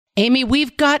Amy,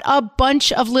 we've got a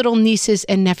bunch of little nieces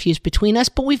and nephews between us,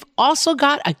 but we've also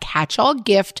got a catch-all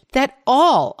gift that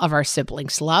all of our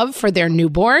siblings love for their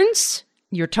newborns.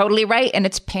 You're totally right, and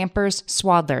it's Pampers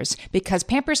Swaddlers, because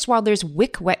Pampers Swaddlers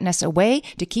wick wetness away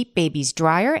to keep babies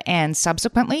drier and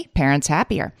subsequently parents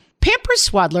happier. Pampers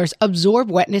Swaddlers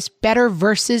absorb wetness better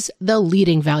versus the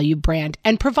leading value brand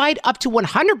and provide up to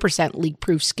 100%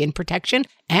 leak-proof skin protection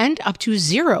and up to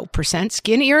 0%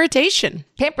 skin irritation.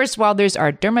 Pampers Swaddlers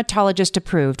are dermatologist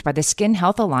approved by the Skin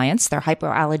Health Alliance. They're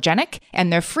hypoallergenic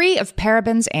and they're free of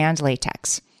parabens and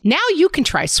latex. Now you can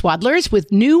try Swaddlers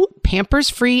with new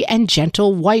Pampers-free and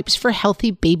gentle wipes for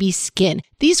healthy baby skin.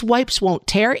 These wipes won't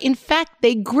tear. In fact,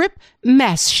 they grip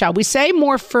mess, shall we say,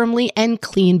 more firmly and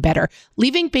clean better,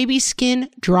 leaving baby skin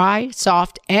dry,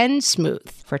 soft, and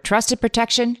smooth. For trusted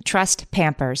protection, trust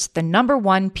Pampers, the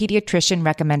 #1 pediatrician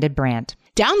recommended brand.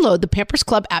 Download the Pampers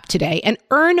Club app today and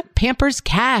earn Pampers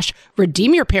Cash.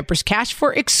 Redeem your Pampers Cash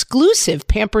for exclusive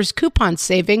Pampers coupon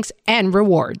savings and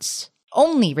rewards.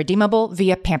 Only redeemable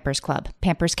via Pampers Club.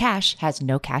 Pampers Cash has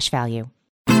no cash value.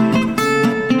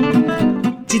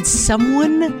 Did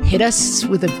someone hit us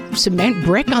with a cement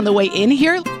brick on the way in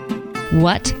here?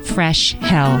 What fresh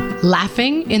hell?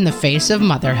 Laughing in the face of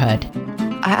motherhood.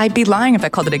 I'd be lying if I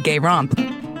called it a gay romp.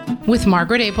 With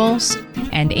Margaret Abels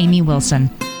and Amy Wilson.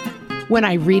 When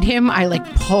I read him, I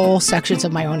pull sections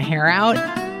of my own hair out.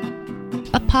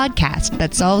 A podcast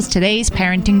that solves today's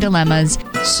parenting dilemmas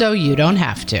so you don't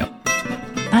have to.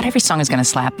 Not every song is going to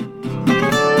slap.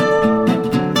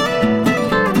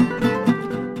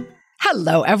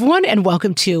 Hello, everyone, and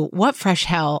welcome to What Fresh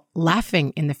Hell,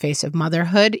 Laughing in the Face of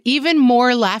Motherhood. Even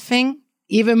more laughing,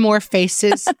 even more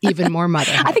faces, even more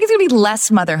motherhood. I think it's going to be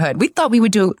less motherhood. We thought we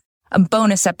would do a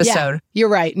bonus episode. Yeah, you're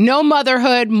right. No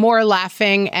motherhood, more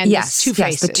laughing, and two faces.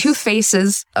 Yes, the two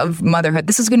faces of motherhood.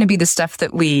 This is going to be the stuff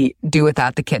that we do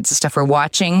without the kids, the stuff we're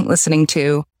watching, listening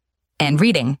to, and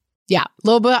reading. Yeah, a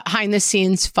little behind the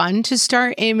scenes fun to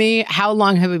start. Amy, how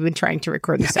long have we been trying to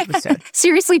record this episode?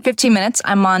 Seriously, 15 minutes.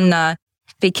 I'm on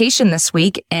vacation this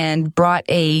week and brought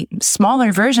a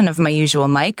smaller version of my usual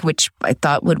mic, which I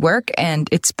thought would work, and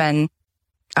it's been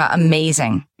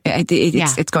amazing.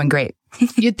 It's going great.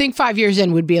 You'd think 5 years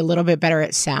in would be a little bit better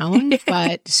at sound,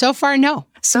 but so far, no.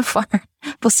 So far,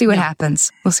 we'll see what happens.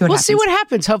 We'll see what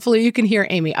happens. Hopefully you can hear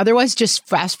Amy. Otherwise, just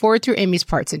fast forward through Amy's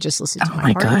parts and just listen to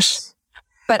my parts. Gosh.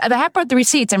 But I have brought the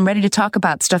receipts. I'm ready to talk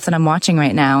about stuff that I'm watching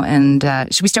right now. And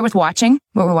should we start with watching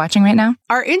what we're watching right now?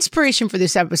 Our inspiration for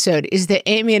this episode is that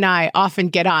Amy and I often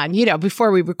get on, before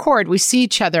we record, we see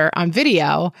each other on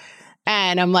video.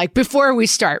 And I'm like, before we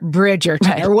start,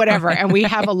 Bridgerton or whatever. And we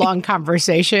have a long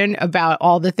conversation about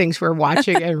all the things we're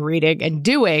watching and reading and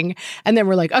doing. And then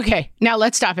we're like, okay, now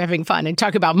let's stop having fun and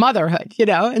talk about motherhood,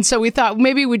 And so we thought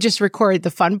maybe we'd just record the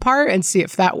fun part and see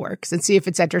if that works and see if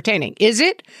it's entertaining. Is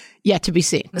it? Yet to be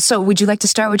seen. So would you like to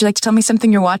start? Would you like to tell me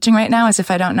something you're watching right now as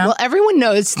if I don't know? Well, everyone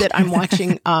knows that I'm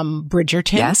watching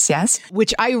Bridgerton. Yes.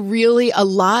 Which a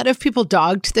lot of people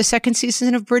dogged the second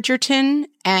season of Bridgerton.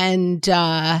 And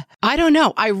I don't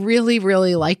know. I really,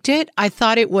 really liked it. I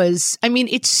thought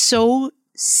it's so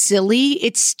silly.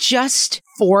 It's just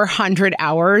 400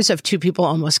 hours of two people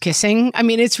almost kissing.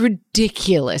 It's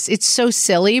ridiculous. It's so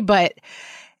silly, but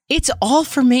it's all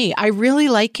for me. I really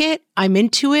like it. I'm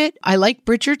into it. I like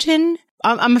Bridgerton.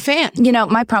 I'm a fan.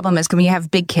 My problem is when you have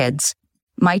big kids,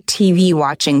 my TV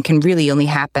watching can really only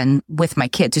happen with my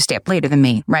kids who stay up later than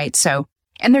me, right? So,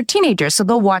 and they're teenagers, so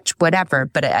they'll watch whatever.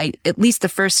 But at least the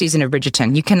first season of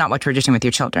Bridgerton, you cannot watch Bridgerton with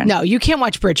your children. No, you can't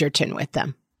watch Bridgerton with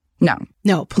them.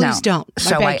 No, please don't.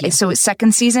 So it's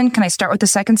second season. Can I start with the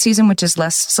second season, which is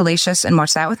less salacious, and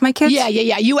watch that with my kids? Yeah.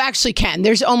 You actually can.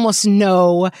 There's almost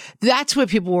no, that's what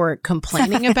people were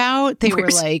complaining about. They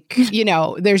were like,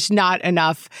 there's not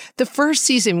enough. The first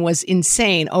season was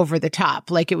insane, over the top.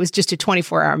 It was just a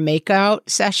 24-hour makeout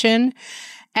session.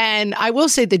 And I will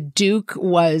say the Duke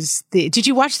did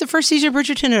you watch the first season of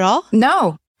Bridgerton at all?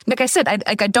 No. Like I said,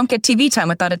 I don't get TV time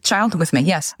without a child with me.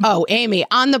 Yes. Oh, Amy,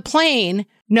 on the plane.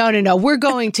 No. We're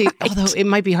going to, although it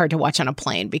might be hard to watch on a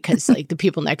plane because the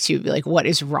people next to you would be like, what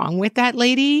is wrong with that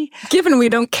lady? Given we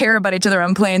don't care about each other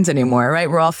on planes anymore, right?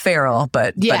 We're all feral,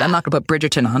 but I'm not going to put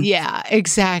Bridgerton on. Yeah,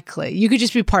 exactly. You could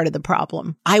just be part of the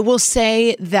problem. I will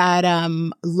say that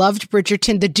loved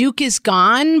Bridgerton. The Duke is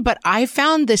gone, but I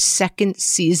found the second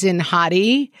season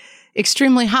hottie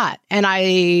extremely hot. And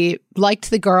I liked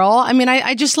the girl.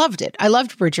 I just loved it. I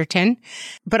loved Bridgerton,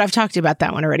 but I've talked about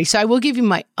that one already. So I will give you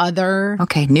my other.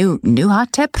 Okay. New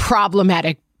hot tip.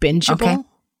 Problematic bingeable.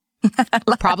 Okay.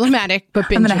 Problematic, but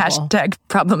bingeable. I'm going to hashtag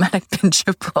problematic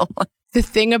bingeable. The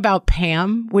Thing About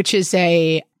Pam, which is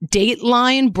a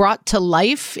Dateline brought to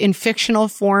life in fictional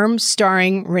form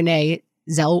starring Renee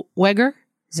Zellweger.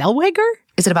 Zellweger?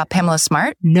 Is it about Pamela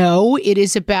Smart? No, it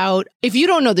is about, if you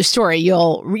don't know the story,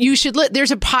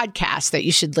 there's a podcast that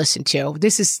you should listen to.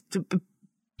 This is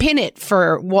pin it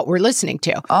for what we're listening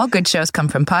to. All good shows come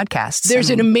from podcasts. There's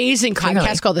an amazing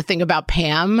podcast called The Thing About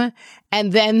Pam.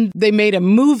 And then they made a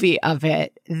movie of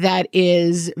it that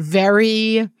is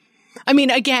very, I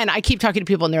mean, again, I keep talking to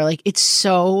people and they're like, it's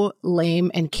so lame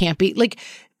and campy. Like,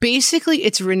 basically,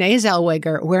 it's Renee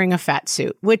Zellweger wearing a fat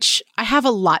suit, which I have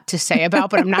a lot to say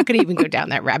about, but I'm not going to even go down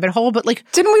that rabbit hole. But like,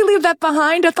 didn't we leave that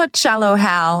behind? I thought Shallow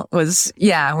Hal was,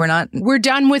 we're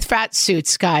done with fat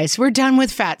suits, guys. We're done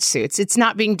with fat suits. It's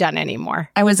not being done anymore.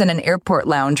 I was in an airport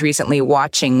lounge recently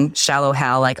watching Shallow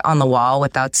Hal like on the wall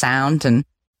without sound and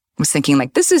was thinking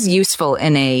like, this is useful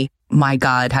in a, my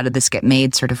God, how did this get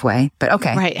made sort of way? But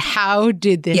okay. Right. How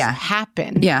did this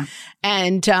happen? Yeah.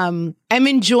 And I'm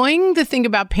enjoying The Thing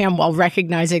About Pam while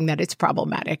recognizing that it's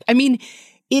problematic. I mean,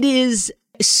 it is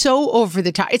so over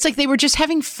the top. It's like they were just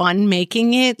having fun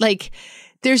making it. Like,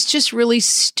 there's just really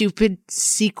stupid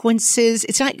sequences.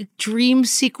 It's not dream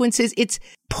sequences. It's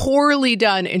poorly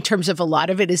done in terms of a lot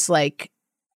of it is like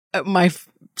my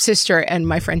sister and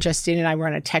my friend Justine and I were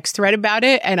on a text thread about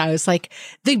it. And I was like,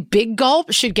 the Big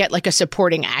Gulp should get like a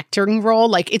supporting acting role.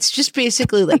 Like, it's just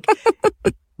basically like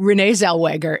Renee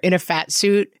Zellweger in a fat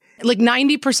suit. Like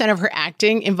 90% of her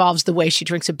acting involves the way she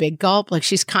drinks a Big Gulp. Like,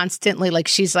 she's constantly like,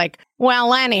 she's like,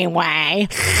 well, anyway.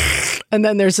 And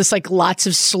then there's this like lots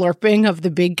of slurping of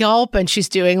the Big Gulp and she's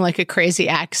doing like a crazy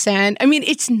accent. I mean,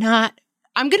 it's not,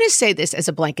 I'm going to say this as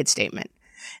a blanket statement.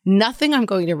 Nothing I'm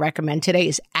going to recommend today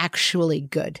is actually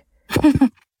good.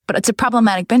 But it's a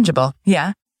problematic bingeable.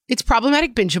 Yeah. It's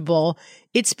problematic bingeable.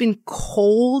 It's been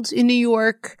cold in New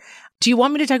York. Do you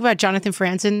want me to talk about Jonathan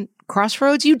Franzen,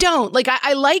 Crossroads? You don't. Like,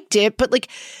 I liked it, but like,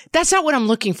 that's not what I'm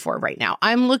looking for right now.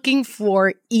 I'm looking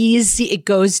for easy. It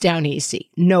goes down easy.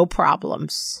 No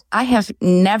problems. I have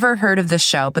never heard of this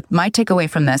show, but my takeaway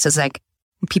from this is like,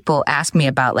 people ask me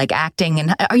about like acting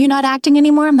and are you not acting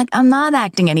anymore? I'm like, I'm not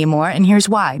acting anymore. And here's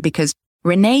why, because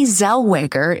Renee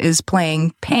Zellweger is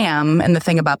playing Pam in The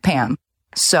Thing About Pam.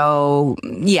 So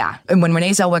yeah. And when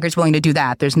Renee Zellweger is willing to do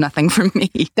that, there's nothing for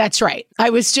me. That's right.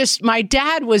 My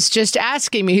dad was just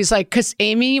asking me, he's like, cause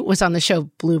Amy was on the show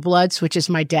Blue Bloods, which is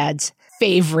my dad's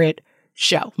favorite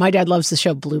show. My dad loves the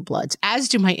show Blue Bloods, as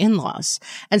do my in-laws.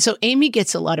 And so Amy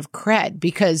gets a lot of cred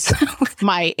because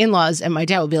my in-laws and my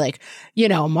dad will be like, you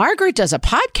know, Margaret does a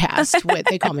podcast with,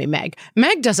 they call me Meg.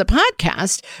 Meg does a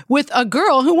podcast with a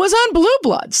girl who was on Blue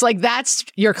Bloods. Like, that's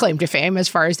your claim to fame as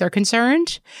far as they're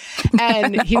concerned.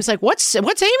 And he was like, what's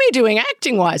Amy doing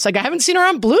acting wise? Like, I haven't seen her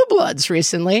on Blue Bloods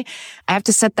recently. I have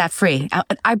to set that free.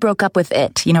 I broke up with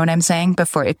it. You know what I'm saying?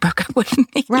 Before it broke up with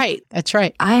me. Right. That's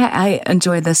right. I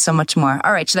enjoy this so much more.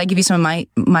 All right. Should I give you some of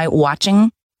my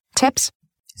watching tips?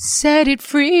 Set it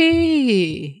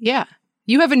free. Yeah.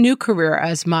 You have a new career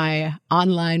as my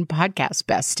online podcast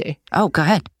bestie. Oh, go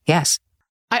ahead. Yes.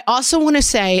 I also want to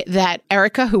say that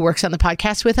Erica, who works on the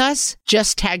podcast with us,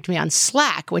 just tagged me on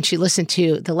Slack when she listened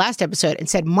to the last episode and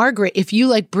said, Margaret, if you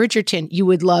like Bridgerton, you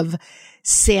would love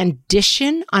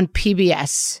Sandition on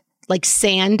PBS, like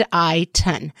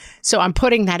Sand-I-Ton. So I'm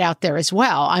putting that out there as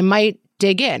well. I might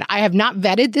dig in. I have not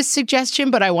vetted this suggestion,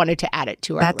 but I wanted to add it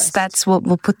to our list.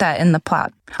 We'll put that in the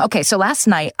plot. Okay, so last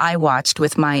night I watched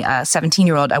with my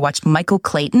 17-year-old, I watched Michael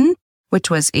Clayton, which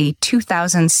was a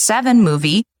 2007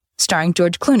 movie starring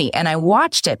George Clooney. And I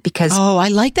watched it because... Oh, I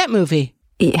like that movie.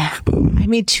 Yeah. I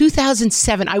mean,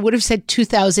 2007, I would have said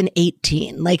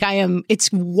 2018. Like,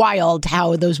 it's wild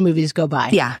how those movies go by.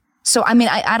 Yeah. So, I mean,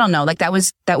 I don't know. Like, that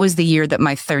was the year that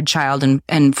my third child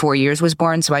in 4 years was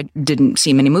born. So I didn't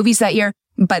see many movies that year.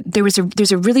 But there's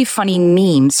a really funny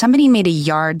meme. Somebody made a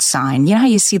yard sign. You know how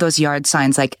you see those yard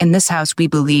signs? Like, in this house, we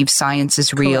believe science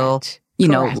is real. Correct. You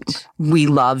know, we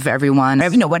love everyone.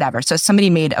 Or, whatever. So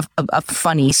somebody made a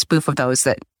funny spoof of those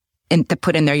that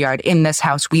put in their yard. In this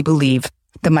house, we believe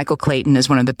that Michael Clayton is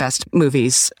one of the best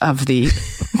movies of the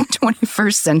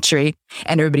 21st century.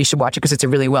 And everybody should watch it because it's a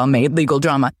really well-made legal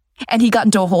drama. And he got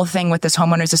into a whole thing with this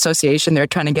homeowners association. They're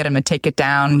trying to get him to take it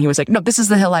down. And he was like, no, this is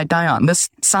the hill I die on.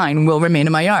 This sign will remain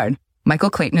in my yard.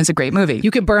 Michael Clayton is a great movie. You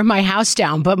could burn my house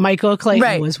down, but Michael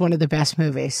Clayton was one of the best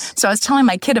movies. So I was telling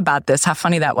my kid about this, how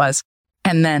funny that was.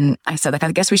 And then I said, like,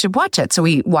 I guess we should watch it. So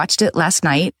we watched it last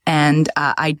night, and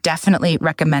I definitely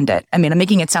recommend it. I mean, I'm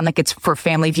making it sound like it's for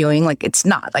family viewing. Like, it's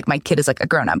not. Like, my kid is like a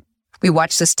grown-up. We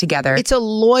watched this together. It's a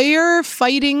lawyer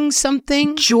fighting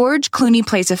something. George Clooney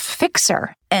plays a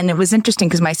fixer. And it was interesting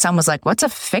because my son was like, what's a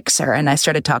fixer? And I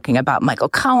started talking about Michael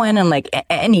Cohen. And like,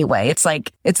 anyway, it's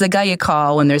the guy you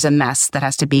call when there's a mess that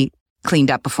has to be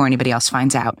cleaned up before anybody else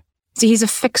finds out. So he's a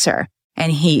fixer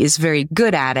and he is very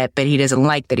good at it, but he doesn't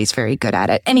like that he's very good at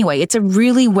it. Anyway, it's a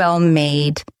really well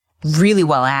made, really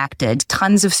well acted,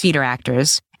 tons of theater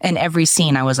actors. And every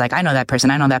scene I was like, I know that person.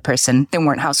 I know that person. They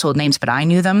weren't household names, but I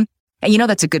knew them. And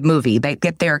that's a good movie.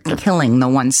 They're killing the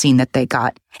one scene that they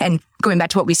got. And going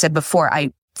back to what we said before,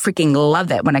 I freaking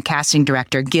love it when a casting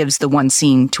director gives the one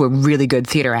scene to a really good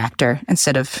theater actor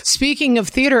instead of... Speaking of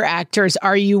theater actors,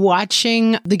 are you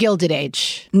watching The Gilded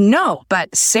Age? No,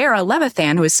 but Sarah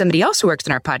Levithan, who is somebody else who works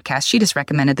in our podcast, she just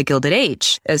recommended The Gilded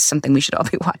Age as something we should all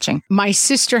be watching. My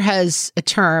sister has a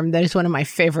term that is one of my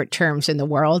favorite terms in the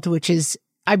world, which is,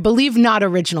 I believe, not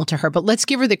original to her, but let's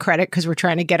give her the credit because we're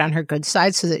trying to get on her good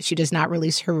side so that she does not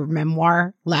release her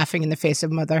memoir, Laughing in the Face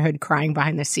of Motherhood, Crying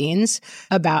Behind the Scenes,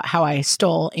 about how I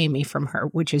stole Amy from her,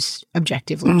 which is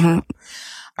objectively true.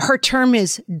 Her term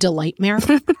is delightmare.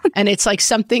 And it's like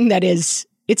something that is,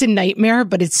 it's a nightmare,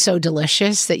 but it's so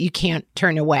delicious that you can't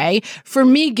turn away. For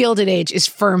me, Gilded Age is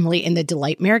firmly in the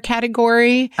delightmare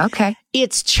category. Okay.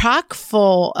 It's chock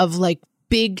full of like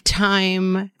big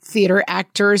time theater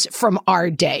actors from our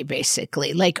day,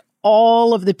 basically. Like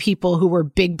all of the people who were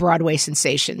big Broadway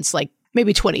sensations, like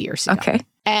maybe 20 years ago. Okay.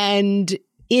 And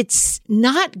it's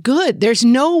not good. There's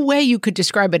no way you could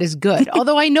describe it as good.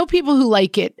 Although I know people who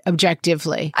like it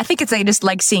objectively. I think they just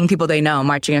like seeing people they know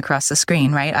marching across the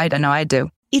screen, right? I don't know. I do.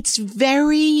 It's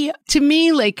very, to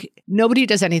me, like nobody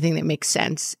does anything that makes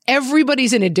sense.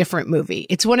 Everybody's in a different movie.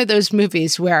 It's one of those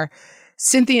movies where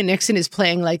Cynthia Nixon is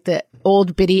playing like the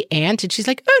old bitty aunt and she's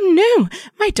like, oh no,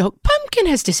 my dog Pumpkin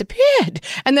has disappeared.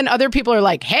 And then other people are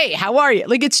like, hey, how are you?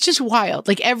 Like, it's just wild.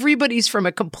 Like everybody's from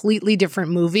a completely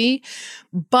different movie,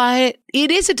 but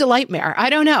it is a delightmare. I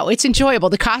don't know. It's enjoyable.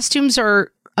 The costumes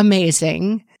are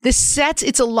amazing. The sets,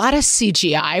 it's a lot of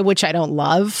CGI, which I don't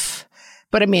love.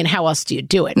 But I mean, how else do you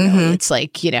do it? Really? It's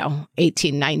like,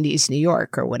 1890s New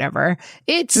York or whatever.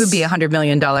 It would be $100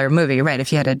 million movie, right?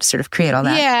 If you had to sort of create all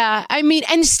that. Yeah. I mean,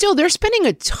 and still they're spending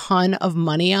a ton of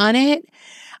money on it.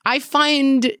 I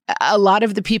find a lot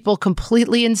of the people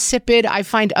completely insipid. I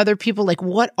find other people like,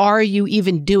 what are you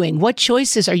even doing? What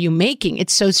choices are you making?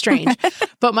 It's so strange.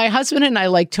 But my husband and I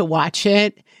like to watch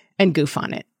it and goof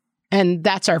on it. And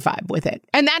that's our vibe with it.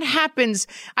 And that happens.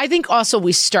 I think also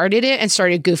we started it and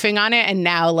started goofing on it. And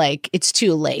now like it's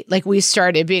too late. Like we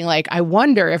started being like, I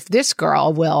wonder if this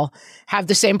girl will have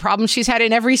the same problem she's had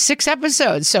in every 6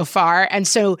 episodes so far. And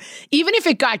so even if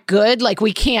it got good, like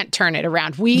we can't turn it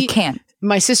around. We can't.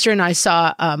 My sister and I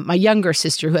saw, my younger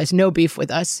sister who has no beef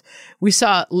with us. We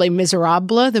saw Les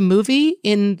Miserables, the movie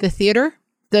in the theater,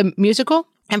 the musical.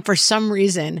 And for some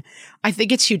reason, I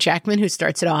think it's Hugh Jackman who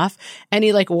starts it off. And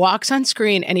he like walks on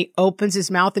screen and he opens his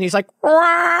mouth and he's like,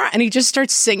 "Rah!" And he just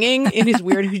starts singing in his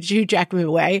weird Hugh Jackman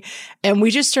way. And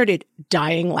we just started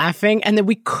dying laughing. And then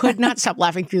we could not stop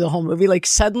laughing through the whole movie. Like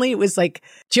suddenly it was like,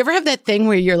 do you ever have that thing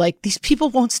where you're like, these people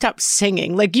won't stop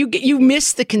singing? Like you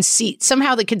miss the conceit.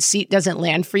 Somehow the conceit doesn't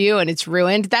land for you and it's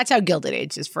ruined. That's how Gilded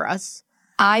Age is for us.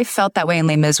 I felt that way in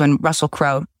Les Mis when Russell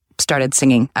Crowe started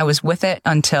singing. I was with it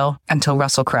until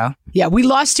Russell Crowe. Yeah, we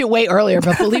lost it way earlier,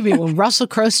 but believe me, when Russell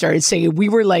Crowe started singing, we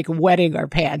were like wetting our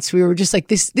pants. We were just like,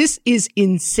 this is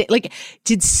insane. Like,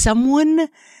 did someone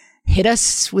hit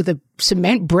us with a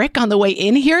cement brick on the way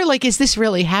in here? Like, is this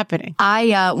really happening?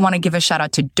 I want to give a shout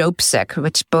out to Dopesick,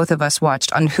 which both of us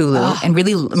watched on Hulu and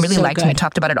really so liked. And we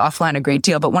talked about it offline a great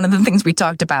deal. But one of the things we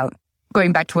talked about,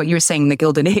 going back to what you were saying, the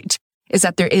Gilded Age, is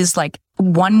that there is like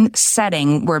one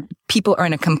setting where people are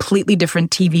in a completely different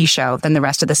TV show than the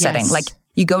rest of the setting. Yes. Like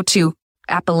you go to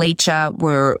Appalachia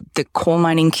where the coal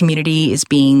mining community is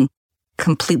being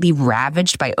completely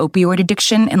ravaged by opioid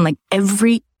addiction. And like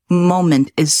every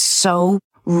moment is so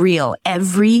real.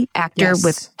 Every actor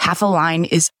with half a line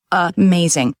is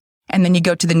amazing. And then you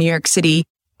go to the New York City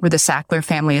where the Sackler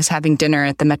family is having dinner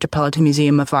at the Metropolitan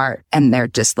Museum of Art. And they're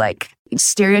just like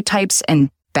stereotypes and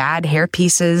bad hair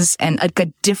pieces and a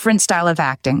different style of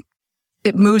acting.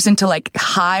 It moves into like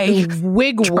high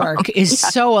wig work is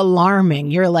so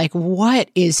alarming. You're like,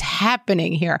 what is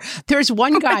happening here? There's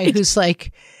one guy who's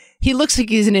like, He looks like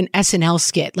he's in an SNL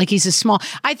skit. Like he's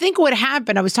I think what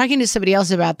happened, I was talking to somebody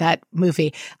else about that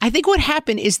movie. I think what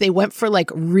happened is they went for like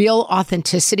real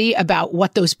authenticity about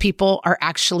what those people are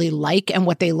actually like and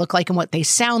what they look like and what they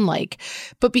sound like.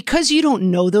 But because you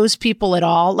don't know those people at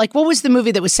all, like what was the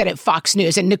movie that was set at Fox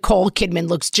News and Nicole Kidman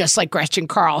looks just like Gretchen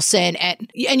Carlson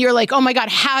and you're like, oh my God,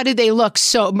 how did they look?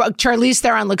 So Charlize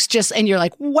Theron looks just, and you're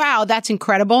like, wow, that's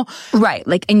incredible. Right.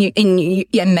 Like, and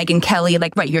Megyn Kelly,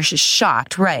 like, right. You're just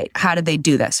shocked. Right. How did they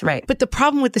do this? Right. But the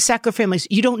problem with the Sackler family is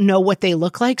you don't know what they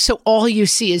look like. So all you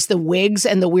see is the wigs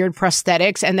and the weird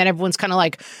prosthetics. And then everyone's kind of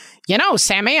like, you know,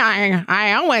 Sammy,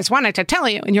 I always wanted to tell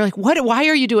you. And you're like, what? Why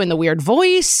are you doing the weird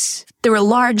voice? There were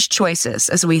large choices,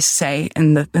 as we say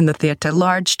in the theater,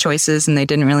 large choices, and they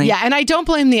didn't really. Yeah, and I don't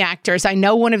blame the actors. I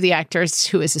know one of the actors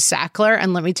who is a Sackler,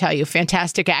 and let me tell you,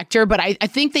 fantastic actor. But I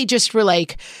think they just were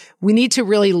like, we need to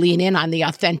really lean in on the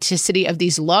authenticity of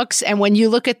these looks. And when you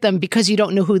look at them, because you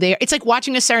don't know who they are, it's like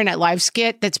watching a Saturday Night Live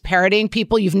skit that's parodying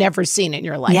people you've never seen in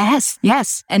your life.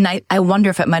 Yes. And I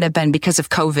wonder if it might have been because of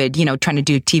COVID, you know, trying to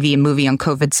do TV and movie on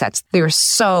COVID sets. They were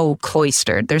so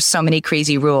cloistered. There's so many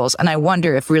crazy rules. And I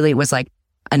wonder if really it was like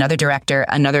another director,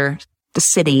 the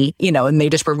city, you know, and they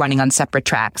just were running on separate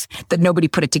tracks that nobody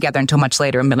put it together until much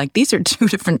later and been like, these are two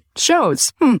different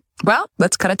shows. Well,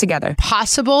 let's cut it together.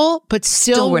 Possible, but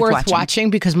still worth watching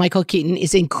because Michael Keaton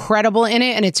is incredible in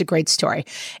it and it's a great story.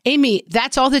 Amy,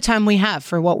 that's all the time we have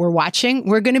for what we're watching.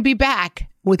 We're going to be back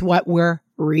with what we're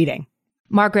reading.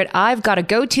 Margaret, I've got a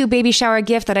go-to baby shower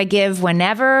gift that I give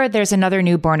whenever there's another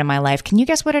newborn in my life. Can you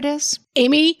guess what it is?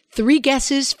 Amy, 3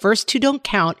 guesses. First 2 don't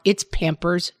count. It's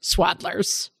Pampers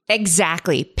Swaddlers.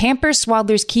 Exactly. Pampers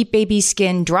Swaddlers keep baby's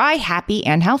skin dry, happy,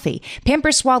 and healthy.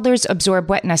 Pampers Swaddlers absorb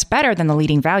wetness better than the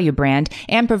leading value brand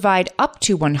and provide up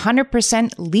to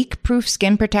 100% leak-proof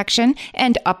skin protection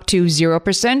and up to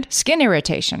 0% skin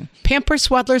irritation. Pampers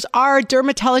Swaddlers are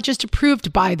dermatologist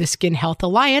approved by the Skin Health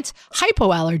Alliance,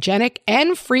 hypoallergenic,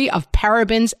 and free of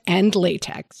parabens and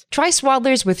latex. Try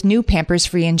Swaddlers with new Pampers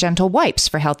Free and Gentle wipes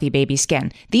for healthy baby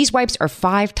skin. These wipes are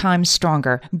 5 times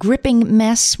stronger, gripping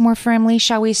mess more firmly,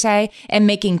 shall we say, and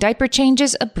making diaper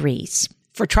changes a breeze.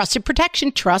 For trusted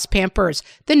protection, trust Pampers,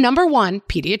 the #1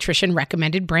 pediatrician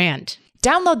recommended brand.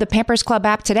 Download the Pampers Club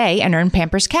app today and earn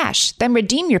Pampers Cash. Then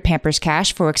redeem your Pampers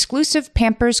Cash for exclusive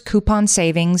Pampers coupon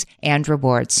savings and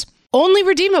rewards. Only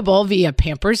redeemable via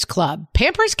Pampers Club.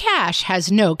 Pampers Cash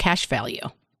has no cash value.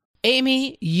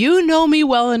 Amy, you know me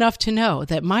well enough to know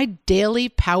that my daily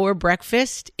power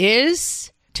breakfast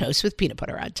is toast with peanut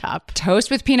butter on top. Toast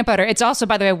with peanut butter. It's also,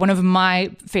 by the way, one of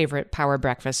my favorite power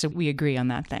breakfasts. So we agree on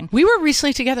that thing. We were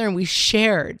recently together and we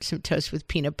shared some toast with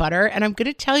peanut butter. And I'm going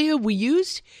to tell you, we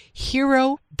used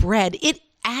Hero bread. It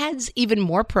adds even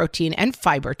more protein and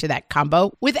fiber to that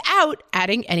combo without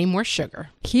adding any more sugar.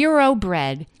 Hero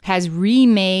bread has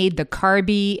remade the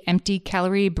carby, empty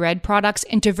calorie bread products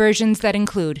into versions that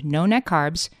include no net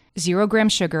carbs, 0 gram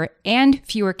sugar, and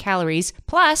fewer calories,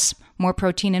 plus more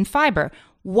protein and fiber,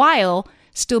 while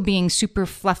still being super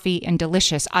fluffy and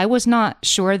delicious. I was not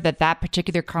sure that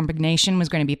particular combination was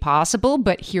going to be possible,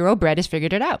 but Hero Bread has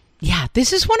figured it out. Yeah,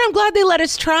 this is one I'm glad they let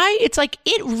us try. It's like,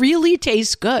 it really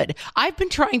tastes good. I've been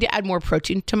trying to add more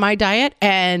protein to my diet,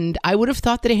 and I would have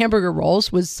thought that a hamburger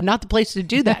rolls was not the place to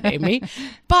do that, Amy.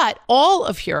 But all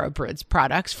of Hero Bread's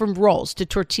products, from rolls to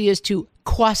tortillas to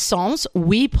croissants,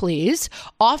 we please,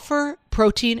 offer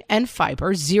protein and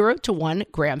fiber, 0 to 1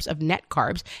 grams of net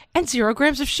carbs, and 0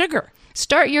 grams of sugar.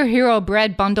 Start your Hero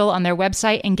Bread bundle on their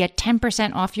website and get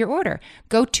 10% off your order.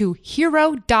 Go to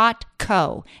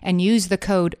hero.co and use the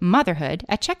code motherhood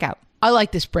at checkout. I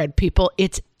like this bread, people.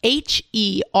 It's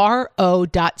HERO.co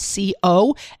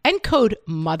and code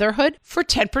motherhood for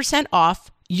 10% off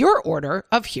your order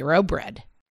of Hero Bread.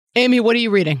 Amy, what are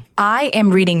you reading? I am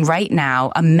reading right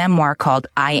now a memoir called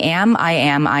I Am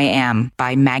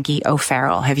by Maggie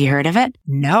O'Farrell. Have you heard of it?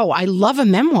 No, I love a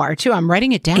memoir too. I'm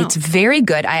writing it down. It's very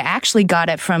good. I actually got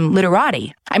it from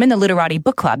Literati. I'm in the Literati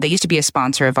book club. They used to be a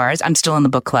sponsor of ours. I'm still in the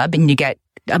book club, and you get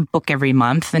a book every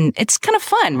month, and it's kind of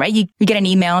fun, right? You get an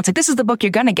email. It's like, this is the book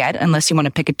you're going to get unless you want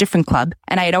to pick a different club.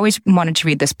 And I had always wanted to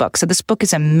read this book. So this book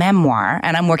is a memoir,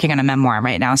 and I'm working on a memoir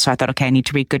right now. So I thought, okay, I need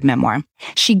to read good memoir.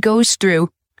 She goes through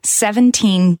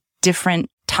 17 different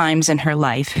times in her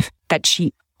life that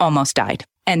she almost died.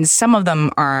 And some of them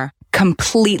are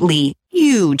completely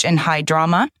huge and high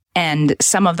drama. And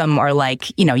some of them are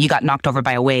like, you know, you got knocked over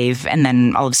by a wave and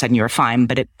then all of a sudden you were fine,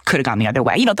 but it could have gone the other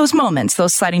way. You know, those moments,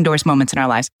 those sliding doors moments in our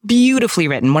lives. Beautifully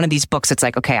written. One of these books, it's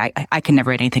like, okay, I can never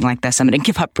write anything like this. I'm going to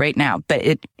give up right now. But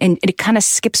it kind of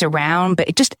skips around, but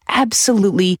it just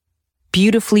absolutely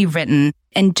beautifully written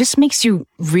and just makes you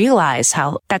realize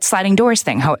how that sliding doors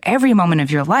thing, how every moment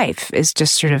of your life is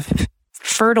just sort of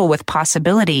fertile with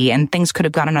possibility and things could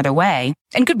have gone another way,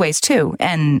 in good ways too,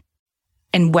 and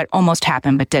what almost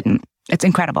happened but didn't. It's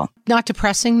incredible. Not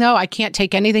depressing, though. I can't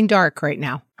take anything dark right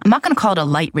now. I'm not going to call it a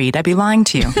light read. I'd be lying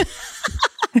to you.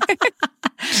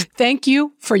 Thank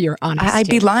you for your honesty. I'd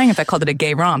be lying if I called it a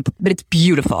gay romp, but it's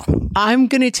beautiful. I'm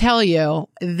going to tell you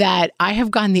that I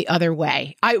have gone the other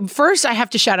way. First, I have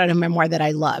to shout out a memoir that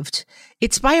I loved.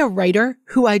 It's by a writer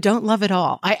who I don't love at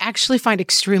all. I actually find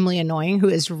extremely annoying, who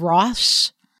is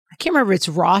Ross. I can't remember if it's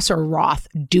Ross or Roth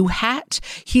Douthat.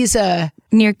 He's a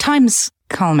New York Times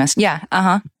columnist. Yeah.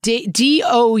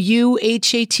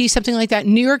 Douhat, something like that.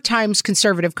 New York Times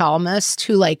conservative columnist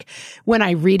who, like, when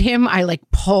I read him, I like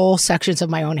pull sections of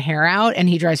my own hair out and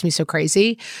he drives me so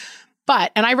crazy.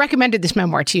 And I recommended this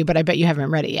memoir to you, but I bet you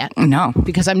haven't read it yet. No.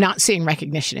 Because I'm not seeing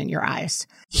recognition in your eyes.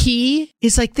 He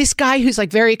is like this guy who's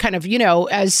like very kind of,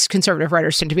 as conservative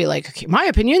writers tend to be like, okay, my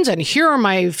opinions, and here are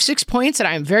my 6 points, and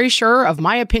I'm very sure of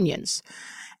my opinions.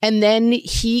 And then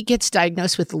he gets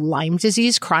diagnosed with Lyme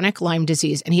disease, chronic Lyme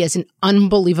disease, and he has an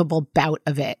unbelievable bout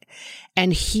of it.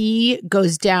 And he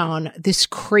goes down this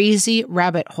crazy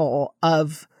rabbit hole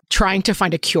of trying to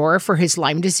find a cure for his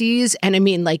Lyme disease. And I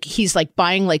mean, like, he's like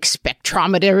buying like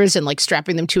spectrometers and like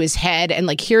strapping them to his head. And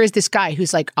like, here is this guy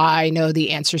who's like, I know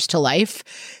the answers to life.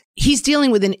 He's dealing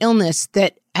with an illness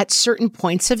that at certain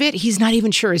points of it, he's not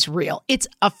even sure is real. It's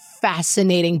a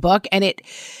fascinating book. And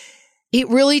it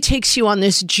really takes you on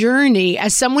this journey.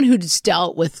 As someone who's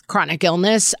dealt with chronic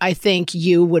illness, I think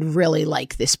you would really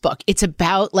like this book. It's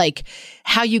about like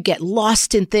how you get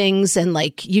lost in things and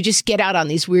like you just get out on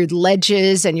these weird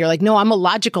ledges and you're like, no, I'm a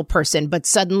logical person. But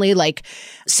suddenly like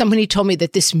somebody told me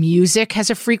that this music has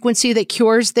a frequency that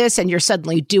cures this. And you're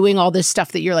suddenly doing all this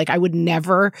stuff that you're like, I would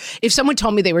never, if someone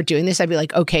told me they were doing this, I'd be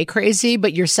like, okay, crazy.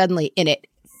 But you're suddenly in it.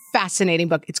 Fascinating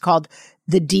book. It's called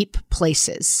The Deep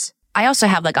Places. I also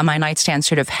have like on my nightstand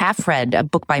sort of half read a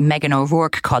book by Megan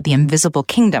O'Rourke called The Invisible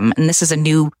Kingdom. And this is a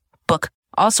new book,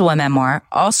 also a memoir,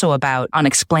 also about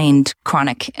unexplained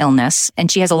chronic illness.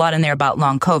 And she has a lot in there about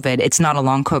long COVID. It's not a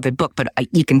long COVID book, but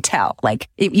you can tell,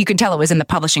 you can tell it was in the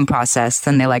publishing process.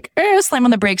 Then they're like, slam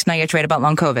on the brakes. Now you have to write about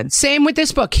long COVID. Same with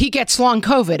this book. He gets long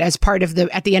COVID as part of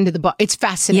at the end of the book. It's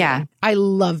fascinating. Yeah. I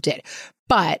loved it.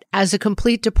 But as a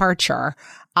complete departure,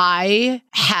 I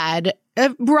had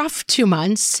a rough 2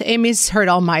 months. Amy's heard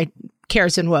all my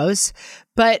cares and woes,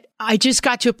 but I just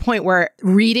got to a point where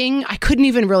reading, I couldn't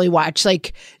even really watch,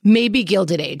 like maybe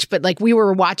Gilded Age, but like we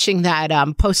were watching that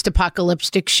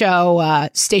post-apocalyptic show,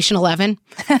 Station 11.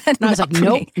 And I was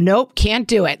like, nope, can't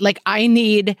do it. Like I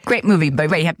need... Great movie, but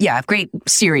great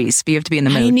series, but you have to be in the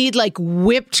mood. I need like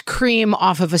whipped cream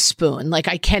off of a spoon. Like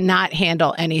I cannot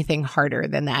handle anything harder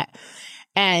than that.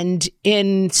 And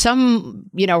in some,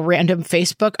 random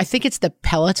Facebook, I think it's the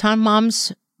Peloton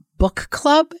Moms Book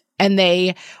Club.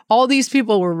 And all these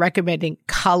people were recommending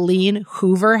Colleen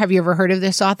Hoover. Have you ever heard of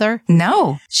this author?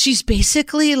 No. She's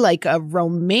basically like a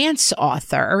romance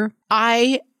author.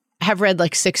 I have read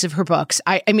like 6 of her books.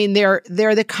 I mean, they're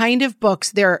the kind of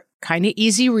books, they're kind of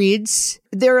easy reads.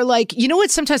 They're like, what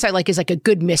sometimes I like is like a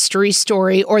good mystery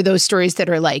story, or those stories that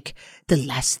are like the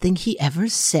last thing he ever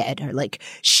said, or like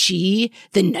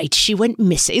the night she went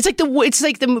missing. It's like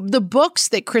the books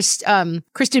that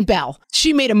Kristen Bell,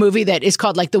 she made a movie that is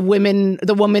called like the woman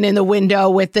in the window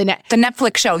with the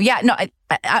Netflix show. Yeah, no,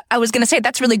 I was going to say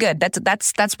that's really good.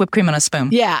 That's whipped cream on a spoon.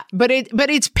 Yeah, but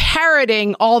it's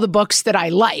parroting all the books that I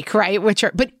like, right?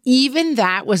 But even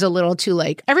that was a little too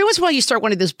like, every once in a while you start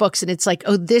one of those books and it's like,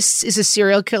 oh, this is a serial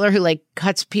killer who like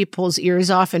cuts people's ears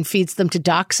off and feeds them to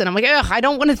ducks. And I'm like, I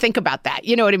don't want to think about that.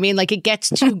 You know what I mean? Like it gets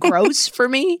too gross for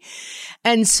me.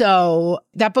 And so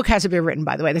that book hasn't been written,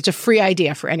 by the way. That's a free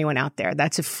idea for anyone out there.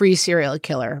 That's a free serial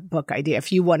killer book idea.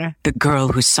 If you want to. The girl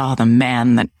who saw the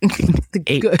man that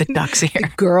ate the duck's ear. The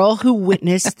girl who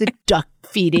witnessed the duck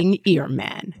feeding ear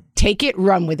man. Take it,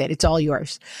 run with it. It's all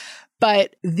yours.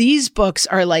 But these books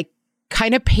are like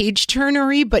kind of page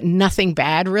turnery, but nothing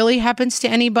bad really happens to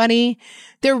anybody.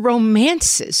 They're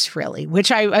romances, really,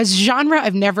 which a genre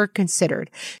I've never considered.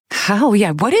 Oh,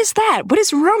 yeah. What is that? What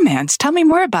is romance? Tell me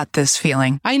more about this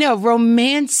feeling. I know,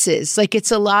 romances. Like it's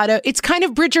kind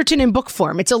of Bridgerton in book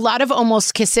form. It's a lot of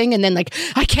almost kissing and then like,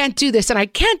 I can't do this and I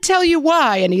can't tell you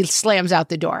why. And he slams out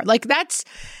the door. Like that's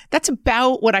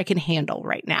about what I can handle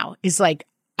right now, is like,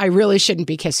 I really shouldn't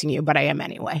be kissing you, but I am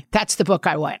anyway. That's the book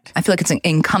I want. I feel like it's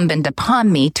incumbent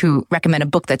upon me to recommend a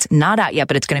book that's not out yet,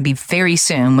 but it's going to be very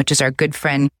soon, which is our good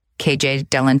friend KJ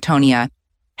Dell'Antonia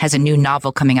has a new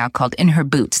novel coming out called In Her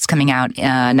Boots. It's coming out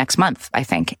next month, I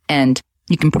think. And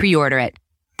You can pre-order it.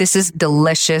 This is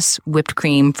delicious whipped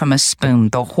cream from a spoon.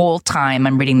 The whole time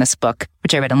I'm reading this book,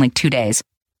 which I read in like 2 days,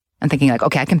 I'm thinking like,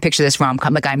 okay, I can picture this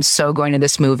rom-com. Like, I'm so going to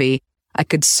this movie. I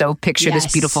could so picture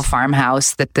this beautiful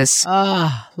farmhouse that this,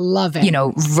 love it.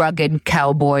 Rugged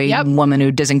cowboy woman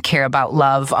who doesn't care about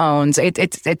love owns.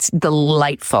 It's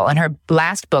delightful. And her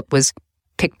last book was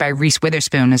picked by Reese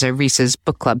Witherspoon as a Reese's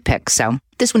book club pick. So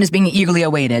this one is being eagerly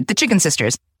awaited. The Chicken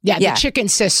Sisters. Yeah, the Chicken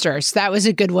Sisters. That was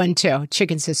a good one too.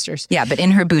 Chicken Sisters. Yeah, but In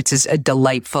Her Boots is a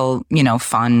delightful,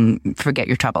 fun, forget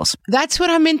your troubles. That's what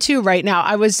I'm into right now.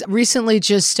 I was recently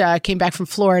just came back from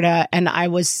Florida and I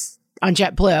was on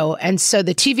JetBlue. And so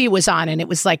the TV was on and it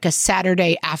was like a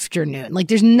Saturday afternoon. Like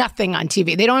there's nothing on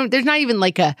TV. There's not even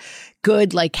like a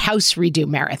good like house redo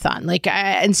marathon.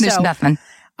 There's nothing.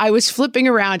 I was flipping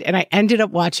around and I ended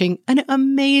up watching an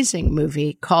amazing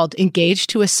movie called Engaged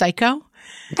to a Psycho.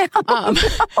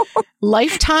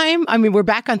 Lifetime. I mean, we're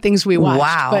back on things we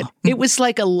watched, but it was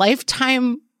like a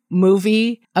Lifetime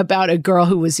movie about a girl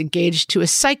who was engaged to a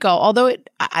psycho. Although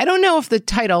I don't know if the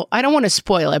title, I don't want to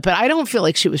spoil it, but I don't feel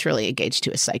like she was really engaged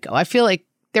to a psycho. I feel like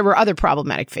there were other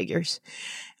problematic figures.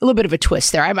 A little bit of a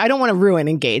twist there. I don't want to ruin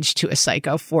Engaged to a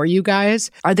Psycho for you guys.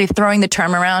 Are they throwing the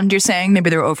term around, you're saying? Maybe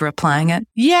they're over-applying it?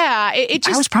 Yeah. It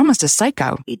just, I was promised a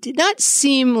psycho. It did not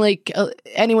seem like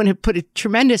anyone had put a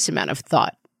tremendous amount of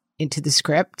thought into the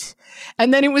script.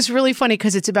 And then it was really funny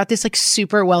because it's about this like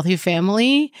super wealthy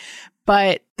family,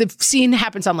 but the scene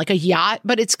happens on like a yacht,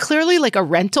 but it's clearly like a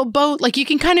rental boat. Like you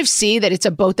can kind of see that it's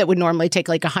a boat that would normally take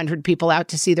like 100 people out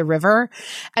to see the river.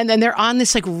 And then they're on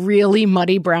this like really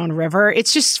muddy brown river.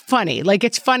 It's just funny. Like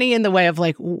it's funny in the way of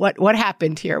like what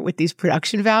happened here with these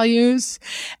production values.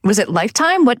 Was it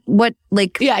Lifetime? What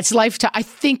Yeah, it's Lifetime. I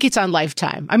think it's on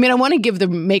Lifetime. I mean, I want to give the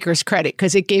makers credit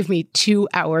because it gave me 2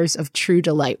 hours of true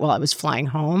delight while I was flying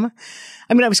home.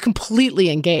 I mean, I was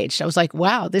completely engaged. I was like,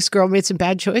 wow, this girl made some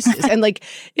bad choices. And like,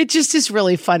 it just is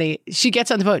really funny. She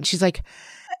gets on the boat and she's like,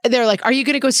 they're like, are you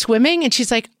going to go swimming? And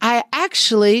she's like, I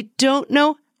actually don't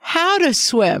know how to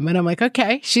swim. And I'm like,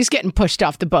 okay. She's getting pushed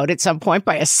off the boat at some point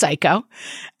by a psycho.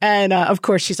 And of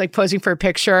course, she's like posing for a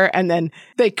picture. And then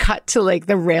they cut to like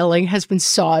the railing has been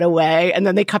sawed away. And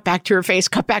then they cut back to her face,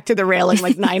 cut back to the railing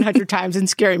like 900 times and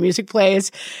scary music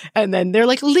plays. And then they're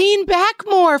like, lean back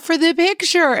more for the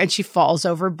picture. And she falls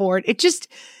overboard. It just,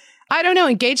 I don't know,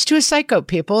 Engaged to a Psycho,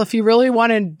 people. If you really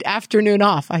want an afternoon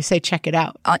off, I say check it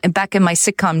out. And back in my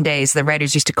sitcom days, the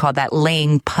writers used to call that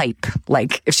laying pipe.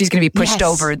 Like if she's going to be pushed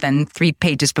over, then 3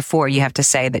 pages before you have to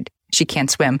say that she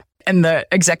can't swim. And the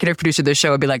executive producer of the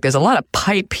show would be like, there's a lot of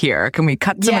pipe here. Can we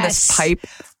cut some of this pipe?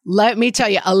 Let me tell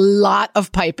you, a lot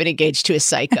of pipe in Engaged to a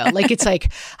Psycho. Like, it's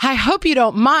like, I hope you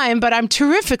don't mind, but I'm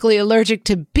terrifically allergic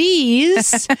to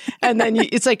bees. And then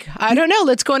it's like, I don't know,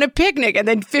 let's go on a picnic. And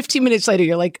then 15 minutes later,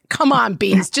 you're like, come on,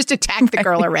 bees, just attack the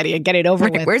girl already and get it over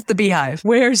with. Where's the beehive?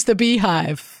 Where's the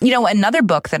beehive? Another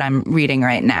book that I'm reading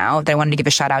right now that I wanted to give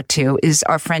a shout out to is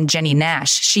our friend Jenny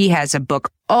Nash. She has a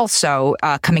book also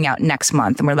coming out next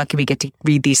month. And we're lucky we get to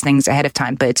read these things ahead of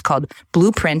time. But it's called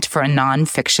Blueprint for a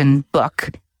Nonfiction Book.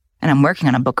 And I'm working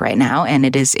on a book right now, and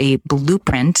it is a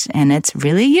blueprint, and it's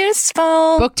really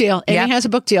useful. Book deal. Amy has a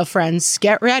book deal, friends.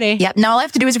 Get ready. Yep. Now all I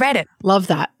have to do is read it. Love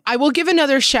that. I will give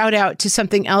another shout out to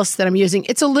something else that I'm using.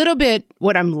 It's a little bit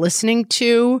what I'm listening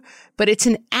to, but it's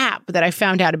an app that I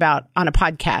found out about on a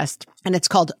podcast, and it's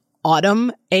called Audm,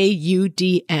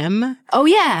 AUDM. Oh,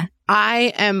 yeah.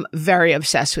 I am very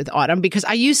obsessed with Audm because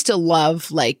I used to love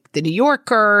like The New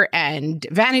Yorker and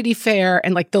Vanity Fair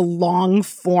and like the long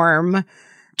form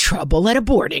trouble at a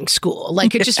boarding school.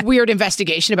 Like it's just weird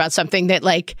investigation about something that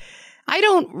like, I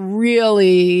don't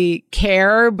really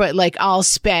care, but like I'll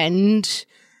spend,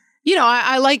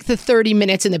 I like the 30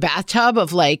 minutes in the bathtub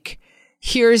of like,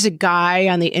 here's a guy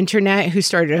on the internet who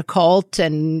started a cult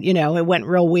and, it went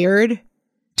real weird.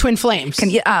 Twin Flames.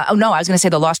 I was going to say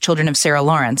The Lost Children of Sarah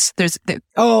Lawrence.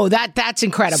 That's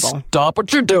incredible. Stop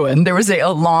what you're doing. There was a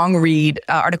long read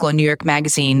article in New York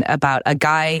Magazine about a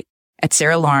guy at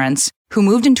Sarah Lawrence who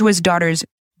moved into his daughter's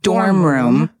dorm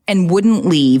room and wouldn't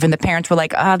leave. And the parents were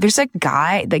like, there's a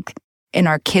guy like in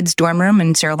our kid's dorm room.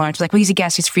 And Sarah Lawrence was like, well, he's a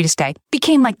guest. He's free to stay.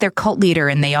 Became like their cult leader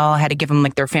and they all had to give him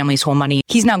like their family's whole money.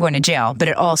 He's now going to jail. But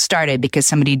it all started because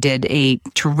somebody did a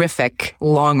terrific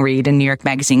long read in New York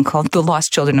Magazine called The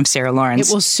Lost Children of Sarah Lawrence.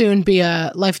 It will soon be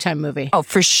a Lifetime movie. Oh,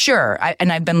 for sure.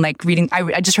 I've been like reading.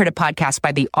 I just heard a podcast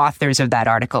by the authors of that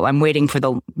article. I'm waiting for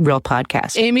the real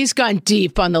podcast. Amy's gone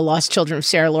deep on The Lost Children of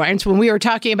Sarah Lawrence. When we were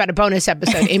talking about a bonus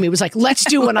episode, Amy was like, let's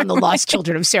do one on The Lost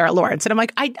Children of Sarah Lawrence. And I'm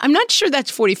like, I'm not sure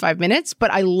that's 45 minutes. minutes,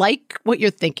 but I like what you're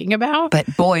thinking about.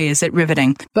 But boy, is it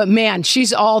riveting. But man,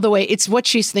 she's all the way. It's what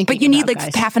she's thinking about. But you need like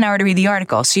guys. half an hour to read the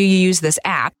article. So you use this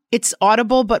app. It's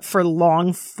Audible, but for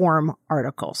long form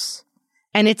articles.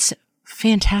 And it's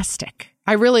fantastic.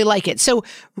 I really like it. So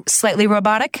Slightly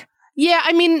robotic? yeah,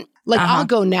 I mean, like I'll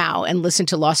go now and listen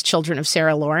to Lost Children of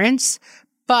Sarah Lawrence,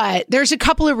 but there's a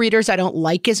couple of readers I don't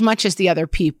like as much as the other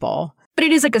people. But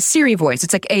it is like a Siri voice.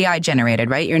 It's like AI generated,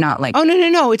 right? You're not like... Oh,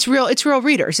 no. It's real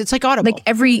readers. It's like Audible. Like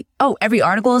every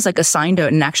article is like assigned to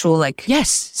an actual like... Yes,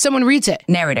 someone reads it.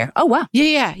 Narrator. Oh, wow.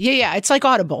 Yeah. It's like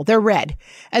Audible. They're read.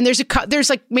 And there's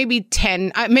like maybe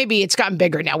 10, maybe it's gotten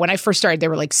bigger now. When I first started, there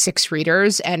were like 6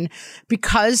 readers. And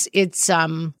because it's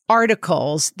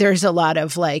articles, there's a lot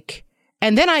of like,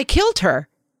 and then I killed her,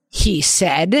 he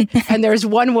said. And there's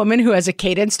one woman who has a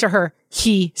cadence to her,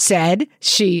 he said,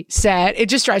 she said. It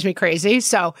just drives me crazy.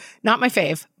 So not my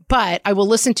fave. But I will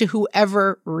listen to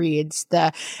whoever reads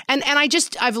and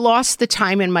I've lost the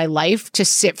time in my life to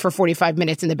sit for 45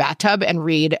 minutes in the bathtub and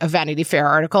read a Vanity Fair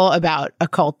article about a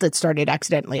cult that started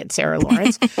accidentally at Sarah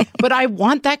Lawrence. But I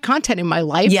want that content in my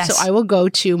life. Yes. So I will go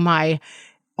to my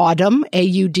Audm,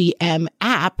 AUDM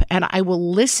app, and I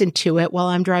will listen to it while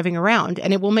I'm driving around,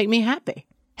 and it will make me happy.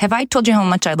 Have I told you how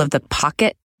much I love the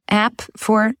Pocket app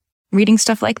for reading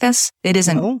stuff like this? It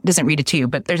doesn't read it to you,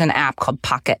 but there's an app called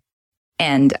Pocket.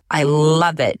 And I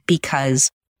love it because,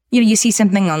 you see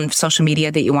something on social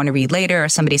media that you want to read later, or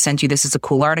somebody sends you, this is a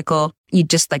cool article. You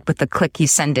just like with the click, you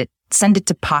send it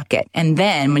to Pocket. And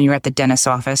then when you're at the dentist's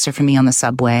office or for me on the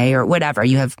subway or whatever,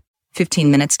 you have 15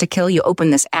 minutes to kill, you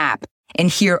open this app and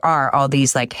here are all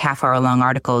these like half-hour long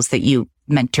articles that you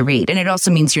meant to read. And it also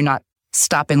means you're not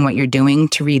stopping what you're doing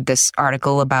to read this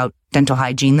article about dental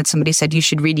hygiene that somebody said you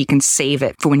should read. You can save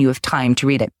it for when you have time to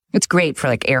read it. It's great for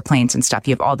like airplanes and stuff.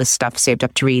 You have all this stuff saved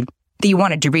up to read that you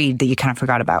wanted to read that you kind of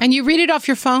forgot about. And you read it off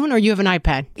your phone or you have an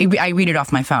iPad? I read it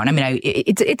off my phone. I mean,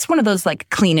 it's one of those like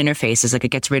clean interfaces, like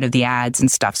it gets rid of the ads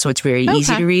and stuff. So it's very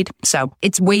easy to read. So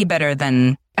it's way better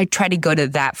than, I try to go to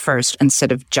that first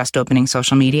instead of just opening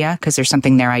social media because there's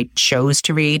something there I chose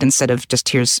to read instead of just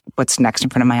here's what's next in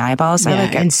front of my eyeballs. Yeah, I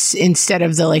like it. Instead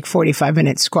of the like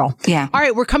 45-minute scroll. Yeah. All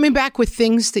right, we're coming back with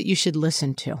things that you should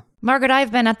listen to. Margaret,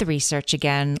 I've been at the research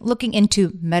again, looking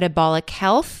into metabolic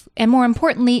health and more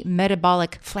importantly,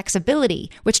 metabolic flexibility,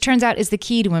 which turns out is the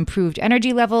key to improved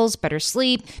energy levels, better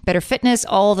sleep, better fitness,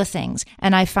 all the things.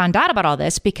 And I found out about all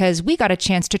this because we got a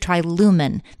chance to try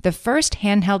Lumen, the first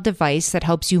handheld device that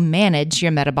helps you manage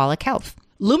your metabolic health.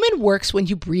 Lumen works when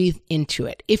you breathe into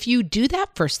it. If you do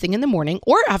that first thing in the morning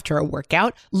or after a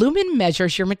workout, Lumen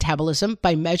measures your metabolism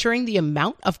by measuring the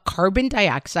amount of carbon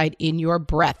dioxide in your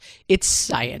breath. It's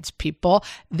science, people.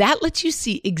 That lets you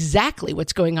see exactly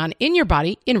what's going on in your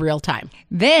body in real time.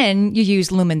 Then you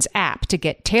use Lumen's app to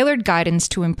get tailored guidance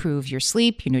to improve your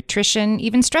sleep, your nutrition,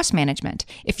 even stress management.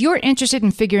 If you're interested in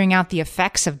figuring out the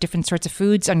effects of different sorts of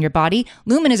foods on your body,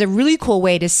 Lumen is a really cool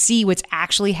way to see what's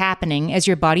actually happening as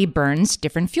your body burns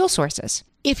different fuel sources.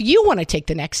 If you want to take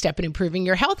the next step in improving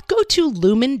your health, go to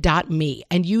lumen.me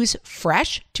and use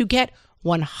FRESH to get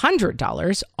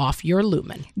 $100 off your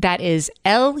Lumen. That is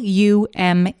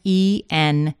LUMEN.ME.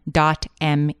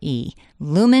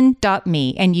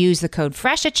 Lumen.me and use the code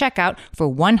FRESH at checkout for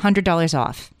 $100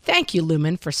 off. Thank you,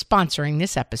 Lumen, for sponsoring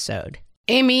this episode.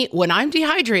 Amy, when I'm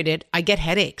dehydrated, I get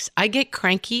headaches, I get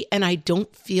cranky, and I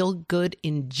don't feel good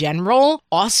in general.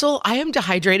 Also, I am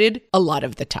dehydrated a lot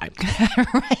of the time.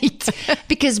 Right.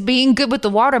 Because being good with the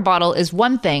water bottle is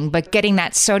one thing, but getting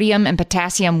that sodium and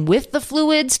potassium with the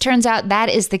fluids, turns out that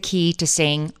is the key to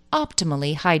staying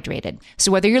optimally hydrated.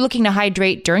 So whether you're looking to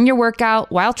hydrate during your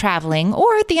workout, while traveling,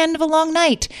 or at the end of a long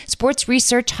night, Sports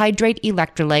Research Hydrate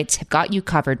Electrolytes have got you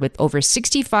covered with over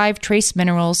 65 trace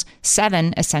minerals,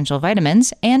 7 essential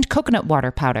vitamins, and coconut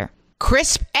water powder.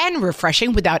 Crisp and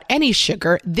refreshing without any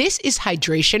sugar, this is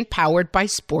hydration powered by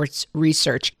Sports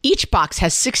Research. Each box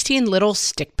has 16 little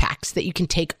stick packs that you can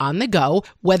take on the go,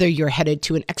 whether you're headed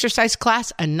to an exercise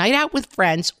class, a night out with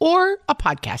friends, or a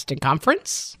podcasting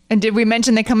conference. And did we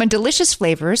mention they come in delicious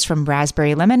flavors from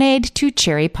raspberry lemonade to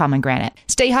cherry pomegranate?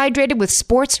 Stay hydrated with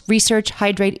Sports Research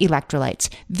Hydrate Electrolytes.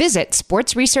 Visit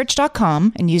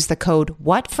sportsresearch.com and use the code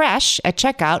WHATFRESH at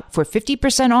checkout for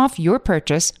 50% off your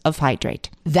purchase of Hydrate.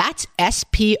 That's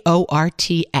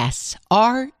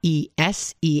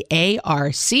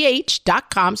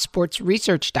SportsResearch.com,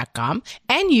 sportsresearch.com,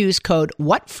 and use code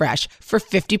WhatFresh for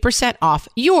 50% off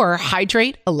your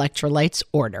Hydrate Electrolytes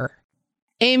order.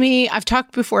 Amy, I've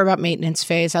talked before about Maintenance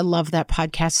Phase. I love that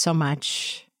podcast so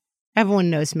much. Everyone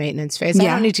knows Maintenance Phase. I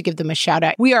don't need to give them a shout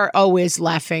out. We are always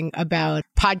laughing about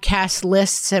podcast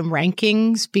lists and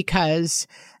rankings because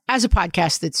as a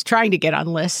podcast that's trying to get on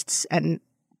lists and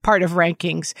part of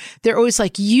rankings, they're always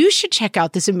like, you should check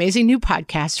out this amazing new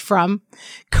podcast from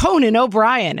Conan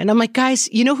O'Brien. And I'm like, guys,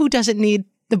 you know who doesn't need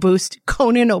the boost?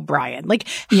 Conan O'Brien. Like,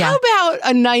 how about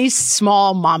a nice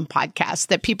small mom podcast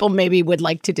that people maybe would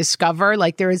like to discover?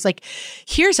 Like, there is like,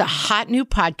 here's a hot new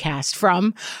podcast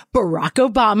from Barack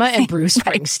Obama and Bruce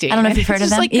Springsteen. I don't know if you've heard of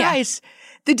them. Like, guys,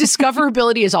 the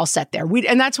discoverability is all set there.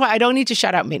 And that's why I don't need to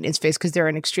shout out Maintenance Phase because they're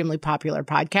an extremely popular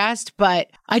podcast.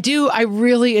 But I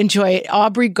really enjoy it.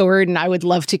 Aubrey Gordon, I would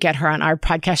love to get her on our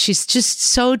podcast. She's just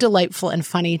so delightful and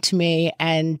funny to me.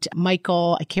 And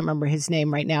Michael, I can't remember his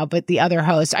name right now, but the other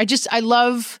host, I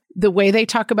love the way they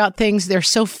talk about things. They're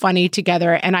so funny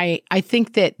together. And I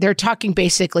think that they're talking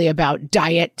basically about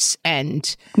diets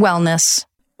and wellness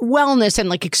and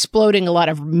like exploding a lot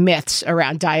of myths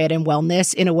around diet and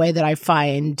wellness in a way that I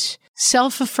find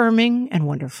self-affirming and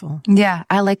wonderful. Yeah,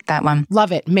 I like that one.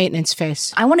 Love it. Maintenance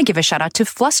Phase. I want to give a shout out to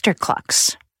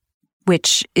Flusterclux,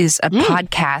 which is a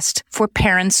podcast for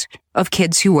parents of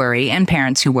kids who worry and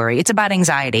parents who worry. It's about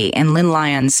anxiety. And Lynn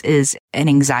Lyons is an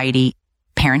anxiety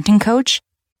parenting coach.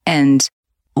 And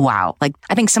wow. Like,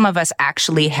 I think some of us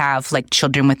actually have like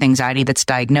children with anxiety that's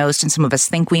diagnosed, and some of us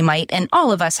think we might. And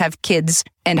all of us have kids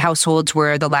and households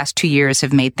where the last 2 years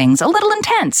have made things a little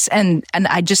intense. And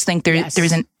I just think there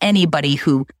isn't anybody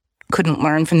who couldn't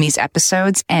learn from these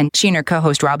episodes. And she and her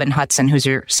co-host, Robin Hudson, who's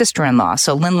her sister-in-law.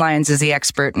 So Lynn Lyons is the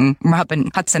expert and Robin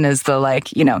Hudson is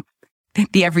the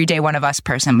the everyday one of us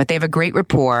person. But they have a great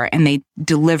rapport and they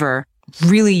deliver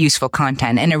really useful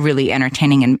content in a really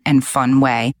entertaining and fun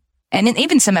way. And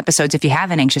even some episodes, if you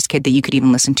have an anxious kid, that you could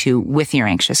even listen to with your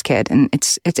anxious kid. And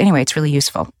it's really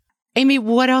useful. Amy,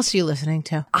 what else are you listening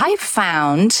to? I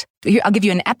found, I'll give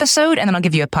you an episode and then I'll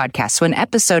give you a podcast. So an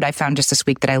episode I found just this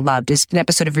week that I loved is an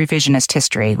episode of Revisionist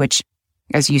History, which,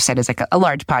 as you said, is like a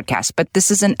large podcast. But this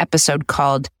is an episode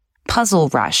called Puzzle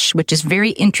Rush, which is very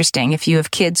interesting if you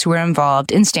have kids who are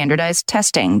involved in standardized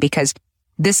testing, because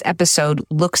this episode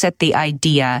looks at the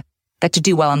idea that to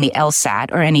do well on the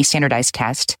LSAT or any standardized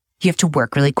test, you have to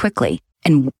work really quickly.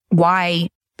 And why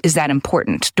is that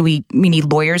important? Do we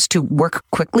need lawyers to work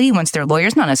quickly once they're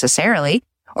lawyers? Not necessarily.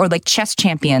 Or like chess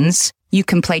champions, you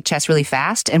can play chess really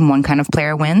fast and one kind of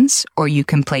player wins, or you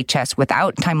can play chess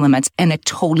without time limits and a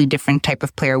totally different type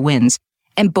of player wins.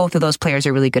 And both of those players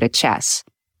are really good at chess.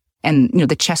 And,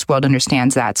 the chess world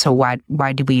understands that. So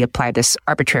why do we apply this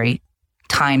arbitrary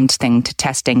timed thing to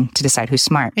testing to decide who's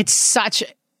smart?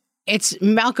 It's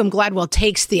Malcolm Gladwell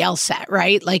takes the LSAT,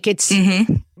 right? Like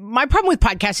my problem with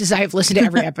podcasts is I have listened to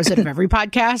every episode of every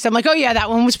podcast. I'm like, oh yeah,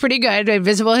 that one was pretty good.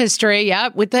 Visible History. Yeah.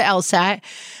 With the LSAT.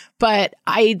 But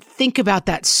I think about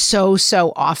that so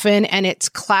often, and it's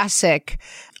classic.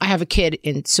 I have a kid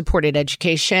in supported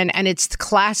education, and it's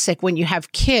classic when you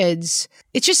have kids.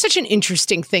 It's just such an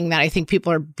interesting thing that I think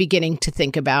people are beginning to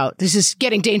think about. This is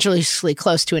getting dangerously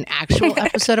close to an actual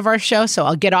episode of our show, so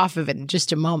I'll get off of it in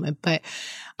just a moment. But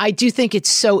I do think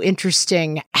it's so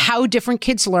interesting how different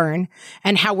kids learn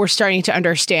and how we're starting to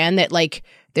understand that, like,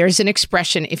 there's an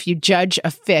expression, if you judge a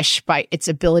fish by its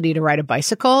ability to ride a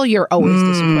bicycle, you're always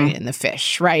disappointed in the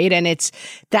fish, right? And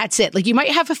that's it. Like, you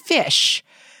might have a fish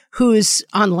who's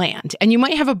on land and you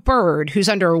might have a bird who's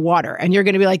underwater, and you're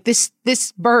going to be like, this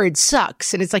bird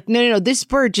sucks. And it's like, no, this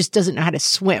bird just doesn't know how to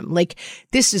swim. Like,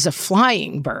 this is a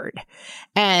flying bird.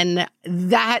 And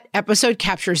that episode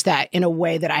captures that in a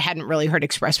way that I hadn't really heard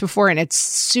expressed before. And it's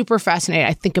super fascinating.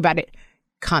 I think about it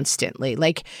constantly.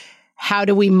 Like, how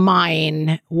do we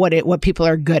mine what people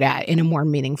are good at in a more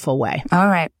meaningful way? All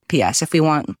right. P.S. If we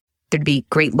want there to be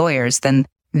great lawyers, then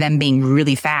them being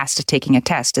really fast at taking a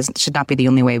test should not be the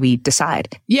only way we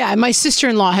decide. Yeah. And my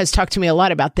sister-in-law has talked to me a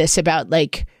lot about this, about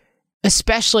like,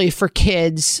 especially for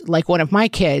kids, like one of my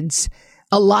kids,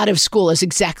 a lot of school is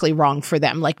exactly wrong for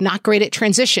them. Like, not great at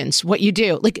transitions, what you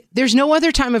do. Like, there's no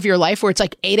other time of your life where it's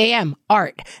like 8 a.m.,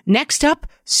 art. Next up,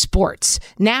 sports.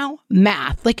 Now,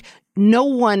 math. Like, no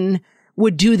one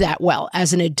would do that well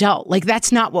as an adult. Like,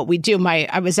 that's not what we do.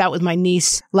 I was out with my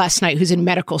niece last night who's in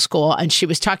medical school, and she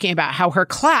was talking about how her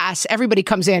class, everybody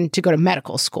comes in to go to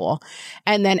medical school.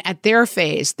 And then at their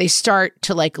phase, they start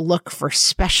to like look for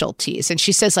specialties. And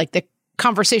she says like the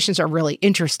conversations are really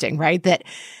interesting, right? That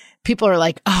people are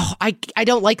like, oh, I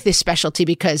don't like this specialty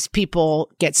because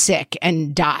people get sick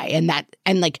and die.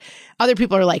 And like other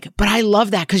people are like, but I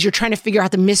love that because you're trying to figure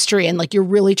out the mystery and like you're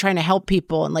really trying to help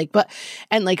people. And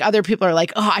like, other people are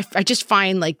like, oh, I just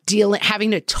find like having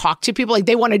to talk to people, like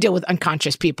they want to deal with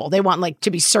unconscious people. They want like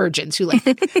to be surgeons who like,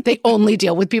 they only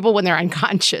deal with people when they're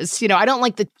unconscious. I don't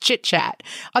like the chit chat.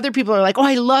 Other people are like, oh,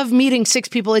 I love meeting 6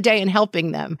 people a day and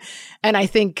helping them. And I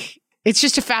think It's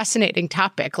just a fascinating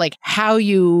topic, like how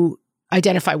you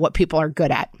identify what people are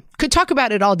good at. Could talk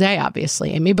about it all day,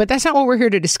 obviously, Amy, but that's not what we're here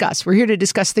to discuss. We're here to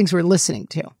discuss things we're listening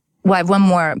to. Well, I have one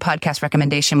more podcast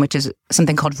recommendation, which is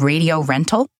something called Radio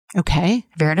Rental. Okay.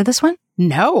 Have you heard of this one?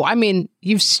 No, I mean,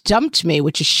 you've stumped me,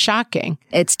 which is shocking.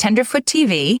 It's Tenderfoot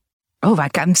TV. Oh, my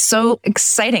God, I'm so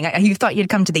exciting. You thought you'd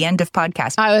come to the end of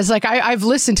podcasts. I was like, I've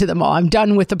listened to them all. I'm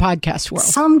done with the podcast world.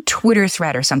 Some Twitter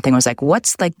thread or something was like,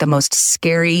 what's like the most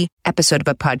scary episode of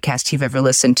a podcast you've ever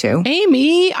listened to?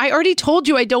 Amy, I already told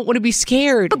you I don't want to be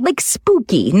scared. But like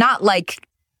spooky, not like,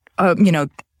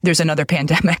 there's another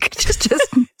pandemic. just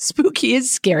Spooky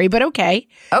is scary, but okay.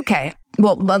 Okay.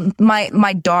 Well,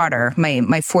 my daughter, my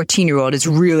 14-year-old is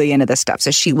really into this stuff.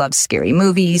 So she loves scary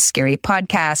movies, scary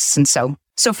podcasts. And so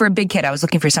for a big kid, I was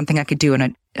looking for something I could do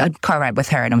in a car ride with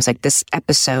her. And I was like, this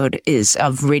episode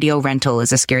of Radio Rental is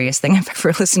the scariest thing I've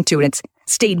ever listened to. And it's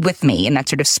stayed with me in that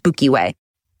sort of spooky way.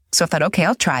 So I thought, okay,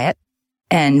 I'll try it.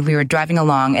 And we were driving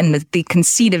along. And the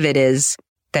conceit of it is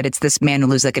that it's this man who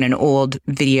lives like in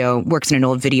works in an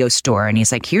old video store. And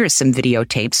he's like, here's some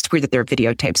videotapes. It's weird that they're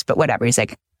videotapes, but whatever. He's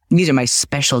like, these are my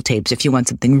special tapes. If you want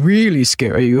something really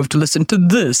scary, you have to listen to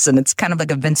this. And it's kind of like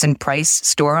a Vincent Price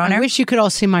store owner. I wish you could all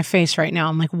see my face right now.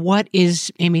 I'm like, what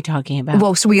is Amy talking about?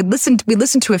 Well, so we listened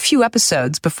to a few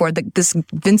episodes before this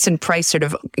Vincent Price sort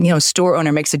of, store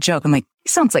owner makes a joke. I'm like,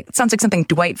 it sounds like something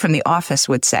Dwight from The Office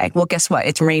would say. Well, guess what?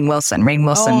 It's Rainn Wilson. Rainn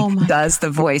Wilson does the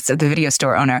voice of the video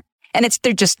store owner. And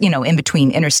they're just, in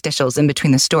between interstitials, in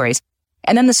between the stories.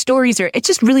 And then the stories it's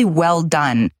just really well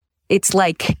done. It's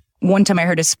like, one time I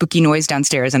heard a spooky noise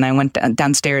downstairs and I went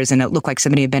downstairs and it looked like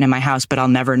somebody had been in my house, but I'll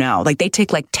never know. Like they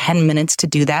take like 10 minutes to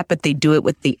do that, but they do it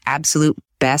with the absolute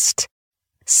best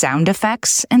sound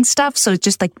effects and stuff. So it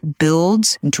just like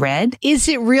builds dread. Is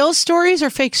it real stories or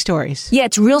fake stories? Yeah,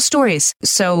 it's real stories.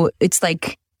 So it's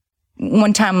like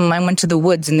one time I went to the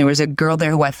woods and there was a girl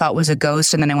there who I thought was a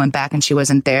ghost, and then I went back and she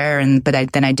wasn't there. But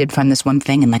I did find this one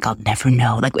thing, and like I'll never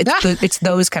know. Like it's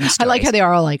those kind of stories. I like how they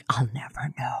are all like, I'll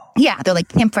never know. Yeah, they're like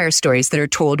campfire stories that are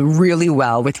told really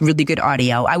well with really good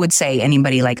audio. I would say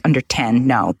anybody like under 10,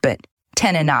 no, but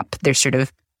 10 and up, they're sort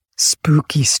of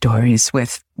spooky stories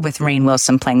with Rainn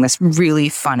Wilson playing this really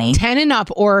funny. 10 and up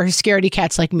or scaredy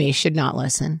cats like me should not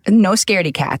listen. No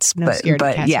scaredy cats, no but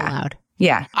scaredy cats yeah. allowed.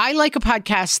 Yeah. I like a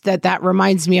podcast that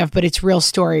reminds me of, but it's real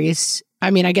stories. I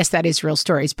mean, I guess that is real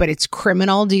stories, but it's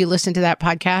Criminal. Do you listen to that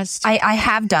podcast? I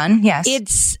have done, yes.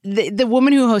 It's the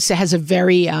woman who hosts it has a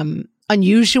very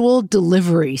unusual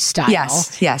delivery style.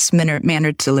 Yes,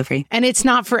 mannered delivery. And it's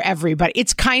not for everybody.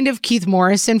 It's kind of Keith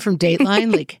Morrison from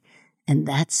Dateline, like, and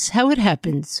that's how it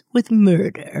happens with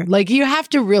murder. Like, you have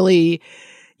to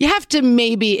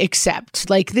maybe accept,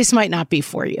 like, this might not be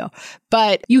for you,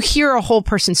 but you hear a whole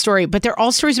person's story, but they're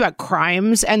all stories about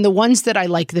crimes. And the ones that I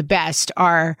like the best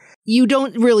are, you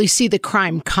don't really see the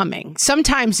crime coming.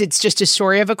 Sometimes it's just a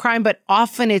story of a crime, but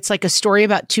often it's like a story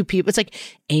about two people. It's like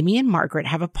Amy and Margaret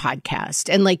have a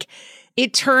podcast, and like,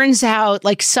 it turns out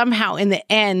like somehow in the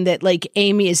end that like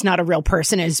Amy is not a real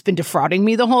person and has been defrauding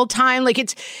me the whole time.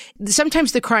 Like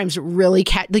sometimes the crimes really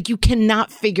like you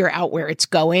cannot figure out where it's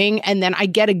going. And then I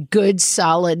get a good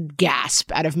solid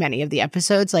gasp out of many of the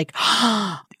episodes. Like,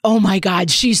 oh my God,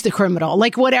 she's the criminal.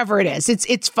 Like whatever it is.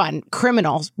 It's fun.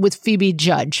 Criminal with Phoebe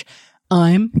Judge.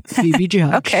 I'm Phoebe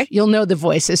Judge. Okay. You'll know the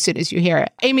voice as soon as you hear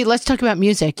it. Amy, let's talk about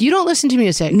music. You don't listen to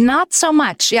music. Not so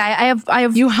much. Yeah, I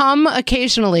have. You hum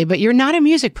occasionally, but you're not a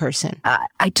music person.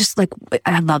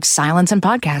 I love silence and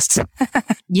podcasts.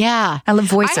 Yeah. I love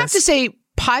voices. I have to say,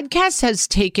 podcast has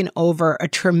taken over a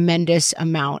tremendous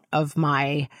amount of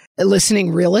my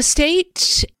listening real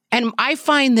estate. And I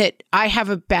find that I have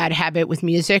a bad habit with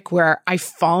music where I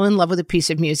fall in love with a piece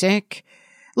of music.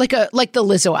 Like the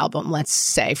Lizzo album, let's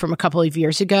say, from a couple of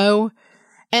years ago.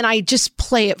 And I just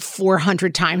play it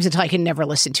 400 times until I can never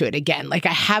listen to it again. Like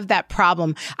I have that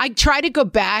problem. I try to go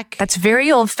back. That's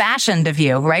very old fashioned of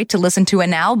you, right? To listen to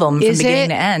an album from beginning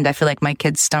to end. I feel like my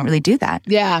kids don't really do that.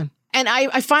 Yeah. And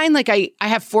I find like I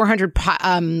have 400,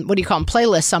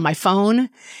 playlists on my phone.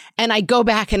 And I go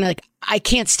back and like, I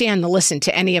can't stand to listen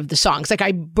to any of the songs. Like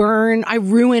I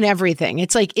ruin everything.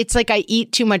 It's like I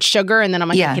eat too much sugar and then I'm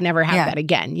like, I can never have that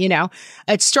again. You know,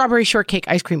 it's strawberry shortcake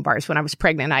ice cream bars. When I was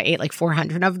pregnant, I ate like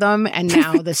 400 of them. And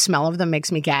now the smell of them makes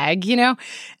me gag, you know,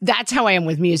 that's how I am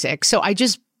with music. So I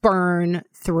just burn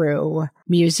through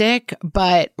music.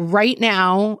 But right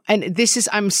now, and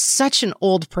I'm such an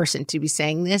old person to be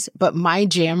saying this, but my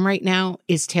jam right now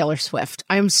is Taylor Swift.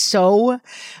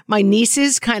 My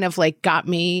nieces kind of like got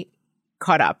me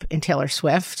caught up in Taylor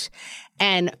Swift,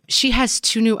 and she has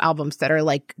 2 new albums that are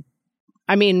like,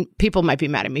 I mean, people might be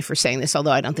mad at me for saying this,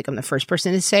 although I don't think I'm the first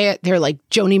person to say it. They're like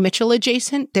Joni Mitchell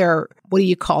adjacent. They're, what do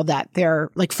you call that? They're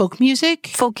like folk music.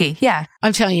 Folky, yeah.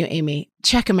 I'm telling you, Amy,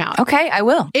 check them out. Okay, I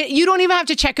will. You don't even have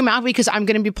to check them out because I'm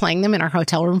going to be playing them in our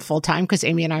hotel room full time because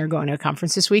Amy and I are going to a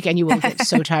conference this week and you will get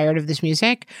so tired of this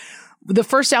music. The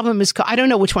first album is called, I don't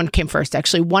know which one came first,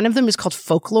 actually. One of them is called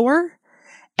Folklore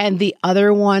and the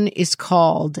other one is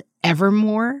called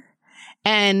Evermore.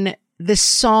 And the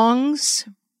songs,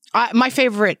 my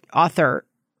favorite author,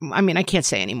 I mean, I can't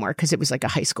say anymore because it was like a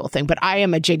high school thing, but I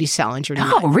am a J.D. Salinger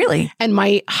nut. Oh, really? And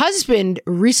my husband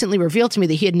recently revealed to me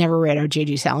that he had never read a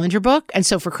J.D. Salinger book. And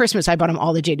so for Christmas, I bought him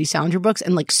all the J.D. Salinger books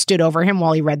and like stood over him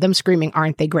while he read them, screaming,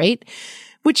 "Aren't they great?"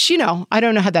 Which, you know, I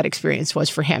don't know how that experience was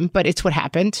for him, but it's what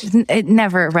happened. It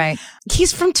never, right.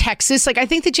 He's from Texas. Like, I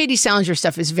think the J.D. Salinger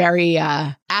stuff is very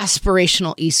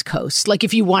aspirational East Coast. Like,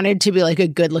 if you wanted to be like a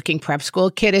good-looking prep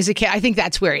school kid as a kid, I think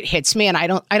that's where it hits me. And I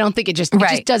don't think it just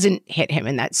doesn't hit him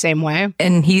in that same way.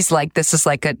 And he's like, this is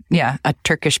like a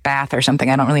Turkish bath or something.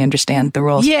 I don't really understand the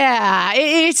rules. Yeah,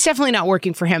 it's definitely not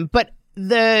working for him. But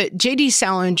the J.D.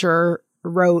 Salinger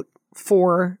wrote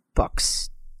 4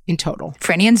 books in total.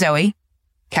 Franny and Zoe.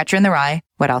 Catcher in the Rye.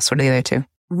 What else? What are the other 2?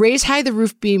 Raise High the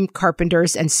Roof Beam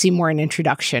Carpenters and Seymour an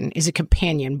Introduction is a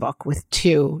companion book with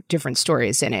 2 different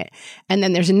stories in it. And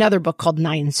then there's another book called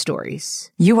 9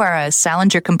 Stories. You are a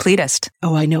Salinger completist.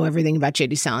 Oh, I know everything about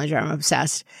J.D. Salinger. I'm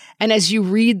obsessed. And as you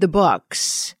read the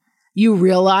books, you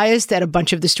realize that a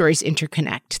bunch of the stories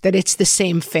interconnect, that it's the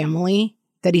same family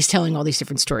that he's telling all these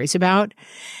different stories about.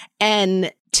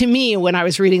 And to me, when I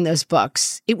was reading those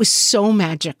books, it was so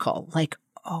magical. Like,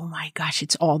 oh my gosh,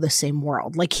 it's all the same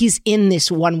world. Like he's in this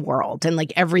one world and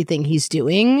like everything he's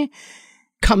doing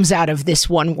comes out of this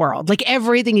one world. Like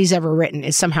everything he's ever written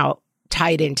is somehow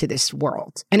tied into this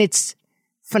world and it's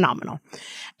phenomenal.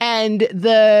 And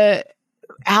the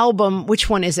album, which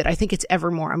one is it? I think it's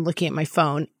Evermore. I'm looking at my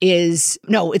phone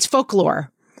it's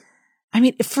Folklore. I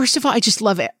mean, first of all, I just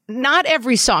love it. Not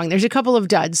every song. There's a couple of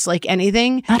duds, like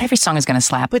anything. Not every song is going to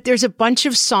slap. But there's a bunch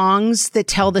of songs that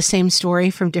tell the same story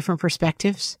from different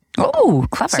perspectives. Oh,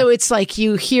 clever. So it's like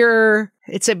you hear,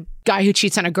 it's a guy who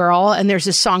cheats on a girl, and there's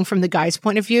a song from the guy's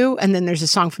point of view, and then there's a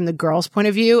song from the girl's point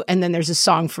of view, and then there's a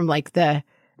song from like the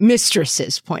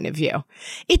mistress's point of view.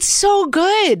 It's so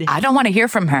good. I don't want to hear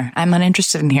from her. I'm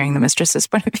uninterested in hearing the mistress's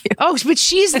point of view. Oh, but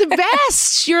she's the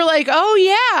best. You're like, oh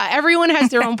yeah, everyone has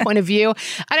their own point of view.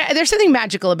 There's something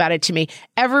magical about it to me.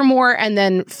 Evermore and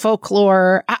then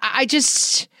Folklore.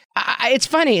 It's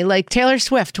funny, like Taylor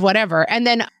Swift, whatever. And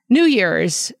then New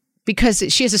Year's, because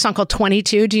she has a song called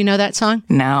 22. Do you know that song?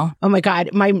 No. Oh my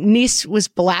God. My niece was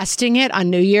blasting it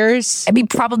on New Year's. I mean,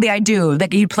 probably I do.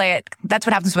 Like you play it. That's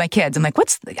what happens with my kids. I'm like,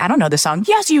 I don't know the song.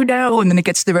 Yes, you know. And then it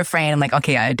gets to the refrain. I'm like,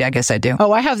 okay, I guess I do.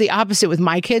 Oh, I have the opposite with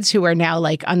my kids who are now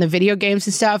like on the video games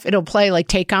and stuff. It'll play like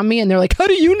Take On Me. And they're like, how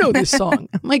do you know this song?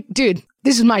 I'm like, dude,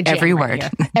 this is my jam. Every right word.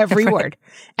 here. Every word.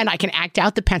 And I can act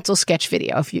out the pencil sketch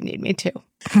video if you need me to.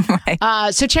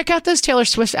 Right. So check out those Taylor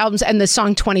Swift albums. And the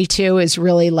song 22 is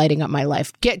really lighting up my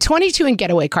life. Get 22 and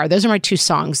Getaway Car. Those are my 2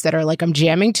 songs that are like I'm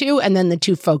jamming to. And then the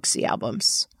 2 folksy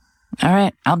albums. All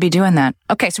right. I'll be doing that.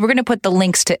 Okay. So we're going to put the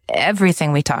links to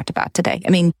everything we talked about today. I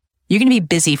mean, you're going to be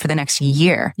busy for the next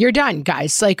year. You're done,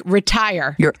 guys. Like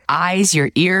retire. Your eyes,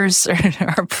 your ears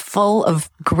are full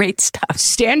of great stuff.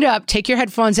 Stand up, take your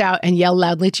headphones out and yell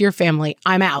loudly to your family,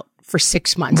 I'm out for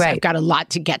 6 months. Right. I've got a lot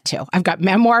to get to. I've got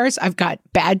memoirs. I've got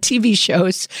bad TV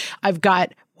shows. I've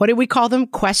got, what do we call them?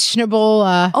 Questionable.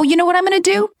 Oh, you know what I'm going to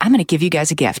do? I'm going to give you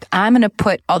guys a gift. I'm going to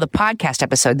put all the podcast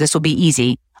episodes. This will be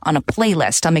easy. On a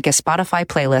playlist. I'll make a Spotify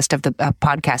playlist of the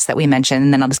podcasts that we mentioned,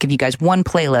 and then I'll just give you guys one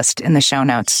playlist in the show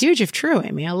notes. Huge if true,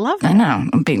 Amy. I love it. I know.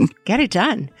 Get it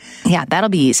done. Yeah, that'll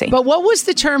be easy. But what was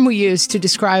the term we used to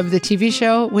describe the TV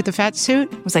show with the fat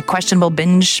suit? It was like questionable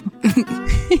binge.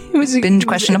 It was binge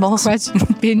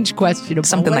questionables. Binge questionable.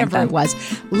 Something like that. It was.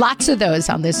 Lots of those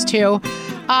on this too.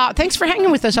 Thanks for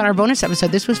hanging with us on our bonus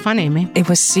episode. This was fun, Amy. It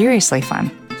was seriously fun.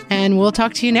 And we'll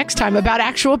talk to you next time about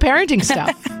actual parenting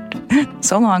stuff.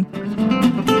 So long.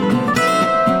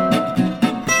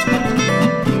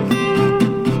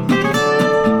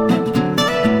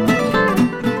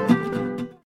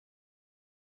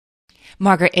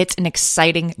 Margaret, it's an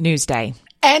exciting news day.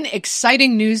 An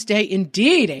exciting news day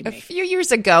indeed, Amy. A few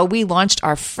years ago, we launched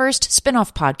our first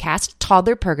spin-off podcast,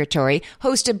 Toddler Purgatory,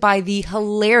 hosted by the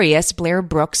hilarious Blair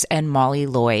Brooks and Molly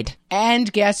Lloyd.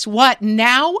 And guess what?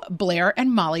 Now Blair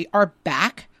and Molly are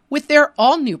back with their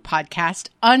all-new podcast,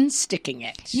 Unsticking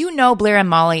It. You know Blair and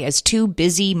Molly as two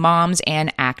busy moms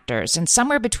and actors, and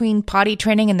somewhere between potty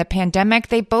training and the pandemic,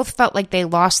 they both felt like they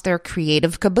lost their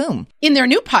creative kaboom. In their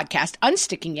new podcast,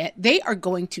 Unsticking It, they are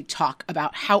going to talk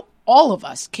about how all of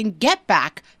us can get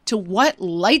back to what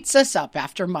lights us up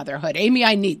after motherhood. Amy,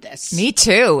 I need this. Me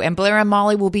too. And Blair and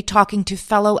Molly will be talking to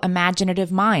fellow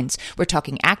imaginative minds. We're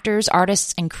talking actors,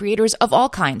 artists, and creators of all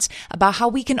kinds about how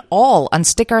we can all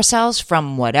unstick ourselves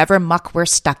from whatever muck we're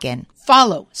stuck in.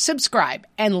 Follow, subscribe,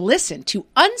 and listen to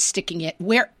Unsticking It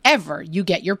wherever you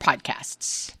get your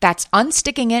podcasts. That's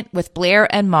Unsticking It with Blair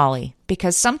and Molly,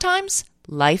 because sometimes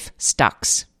life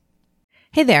sucks.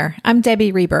 Hey there, I'm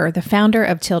Debbie Reber, the founder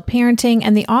of Tilt Parenting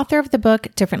and the author of the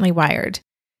book Differently Wired.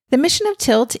 The mission of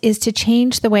Tilt is to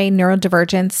change the way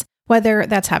neurodivergence, whether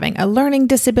that's having a learning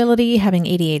disability, having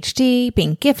ADHD,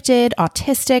 being gifted,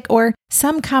 autistic, or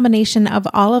some combination of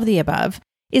all of the above,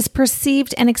 is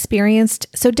perceived and experienced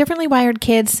so differently wired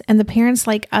kids and the parents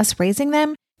like us raising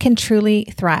them can truly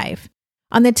thrive.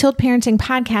 On the Tilt Parenting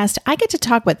podcast, I get to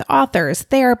talk with authors,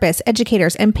 therapists,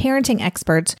 educators, and parenting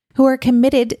experts who are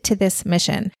committed to this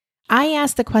mission. I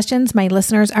ask the questions my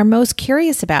listeners are most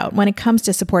curious about when it comes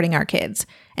to supporting our kids.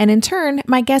 And in turn,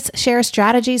 my guests share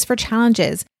strategies for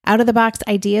challenges, out-of-the-box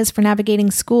ideas for navigating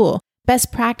school,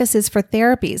 best practices for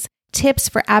therapies, tips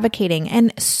for advocating,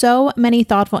 and so many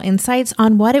thoughtful insights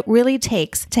on what it really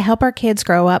takes to help our kids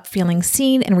grow up feeling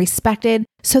seen and respected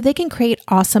so they can create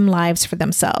awesome lives for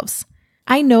themselves.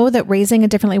 I know that raising a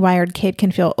differently wired kid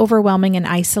can feel overwhelming and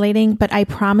isolating, but I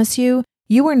promise you,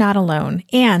 you are not alone,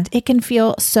 and it can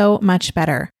feel so much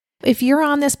better. If you're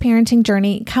on this parenting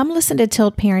journey, come listen to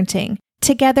Tilt Parenting.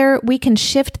 Together, we can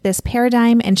shift this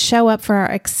paradigm and show up for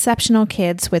our exceptional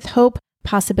kids with hope,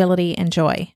 possibility, and joy.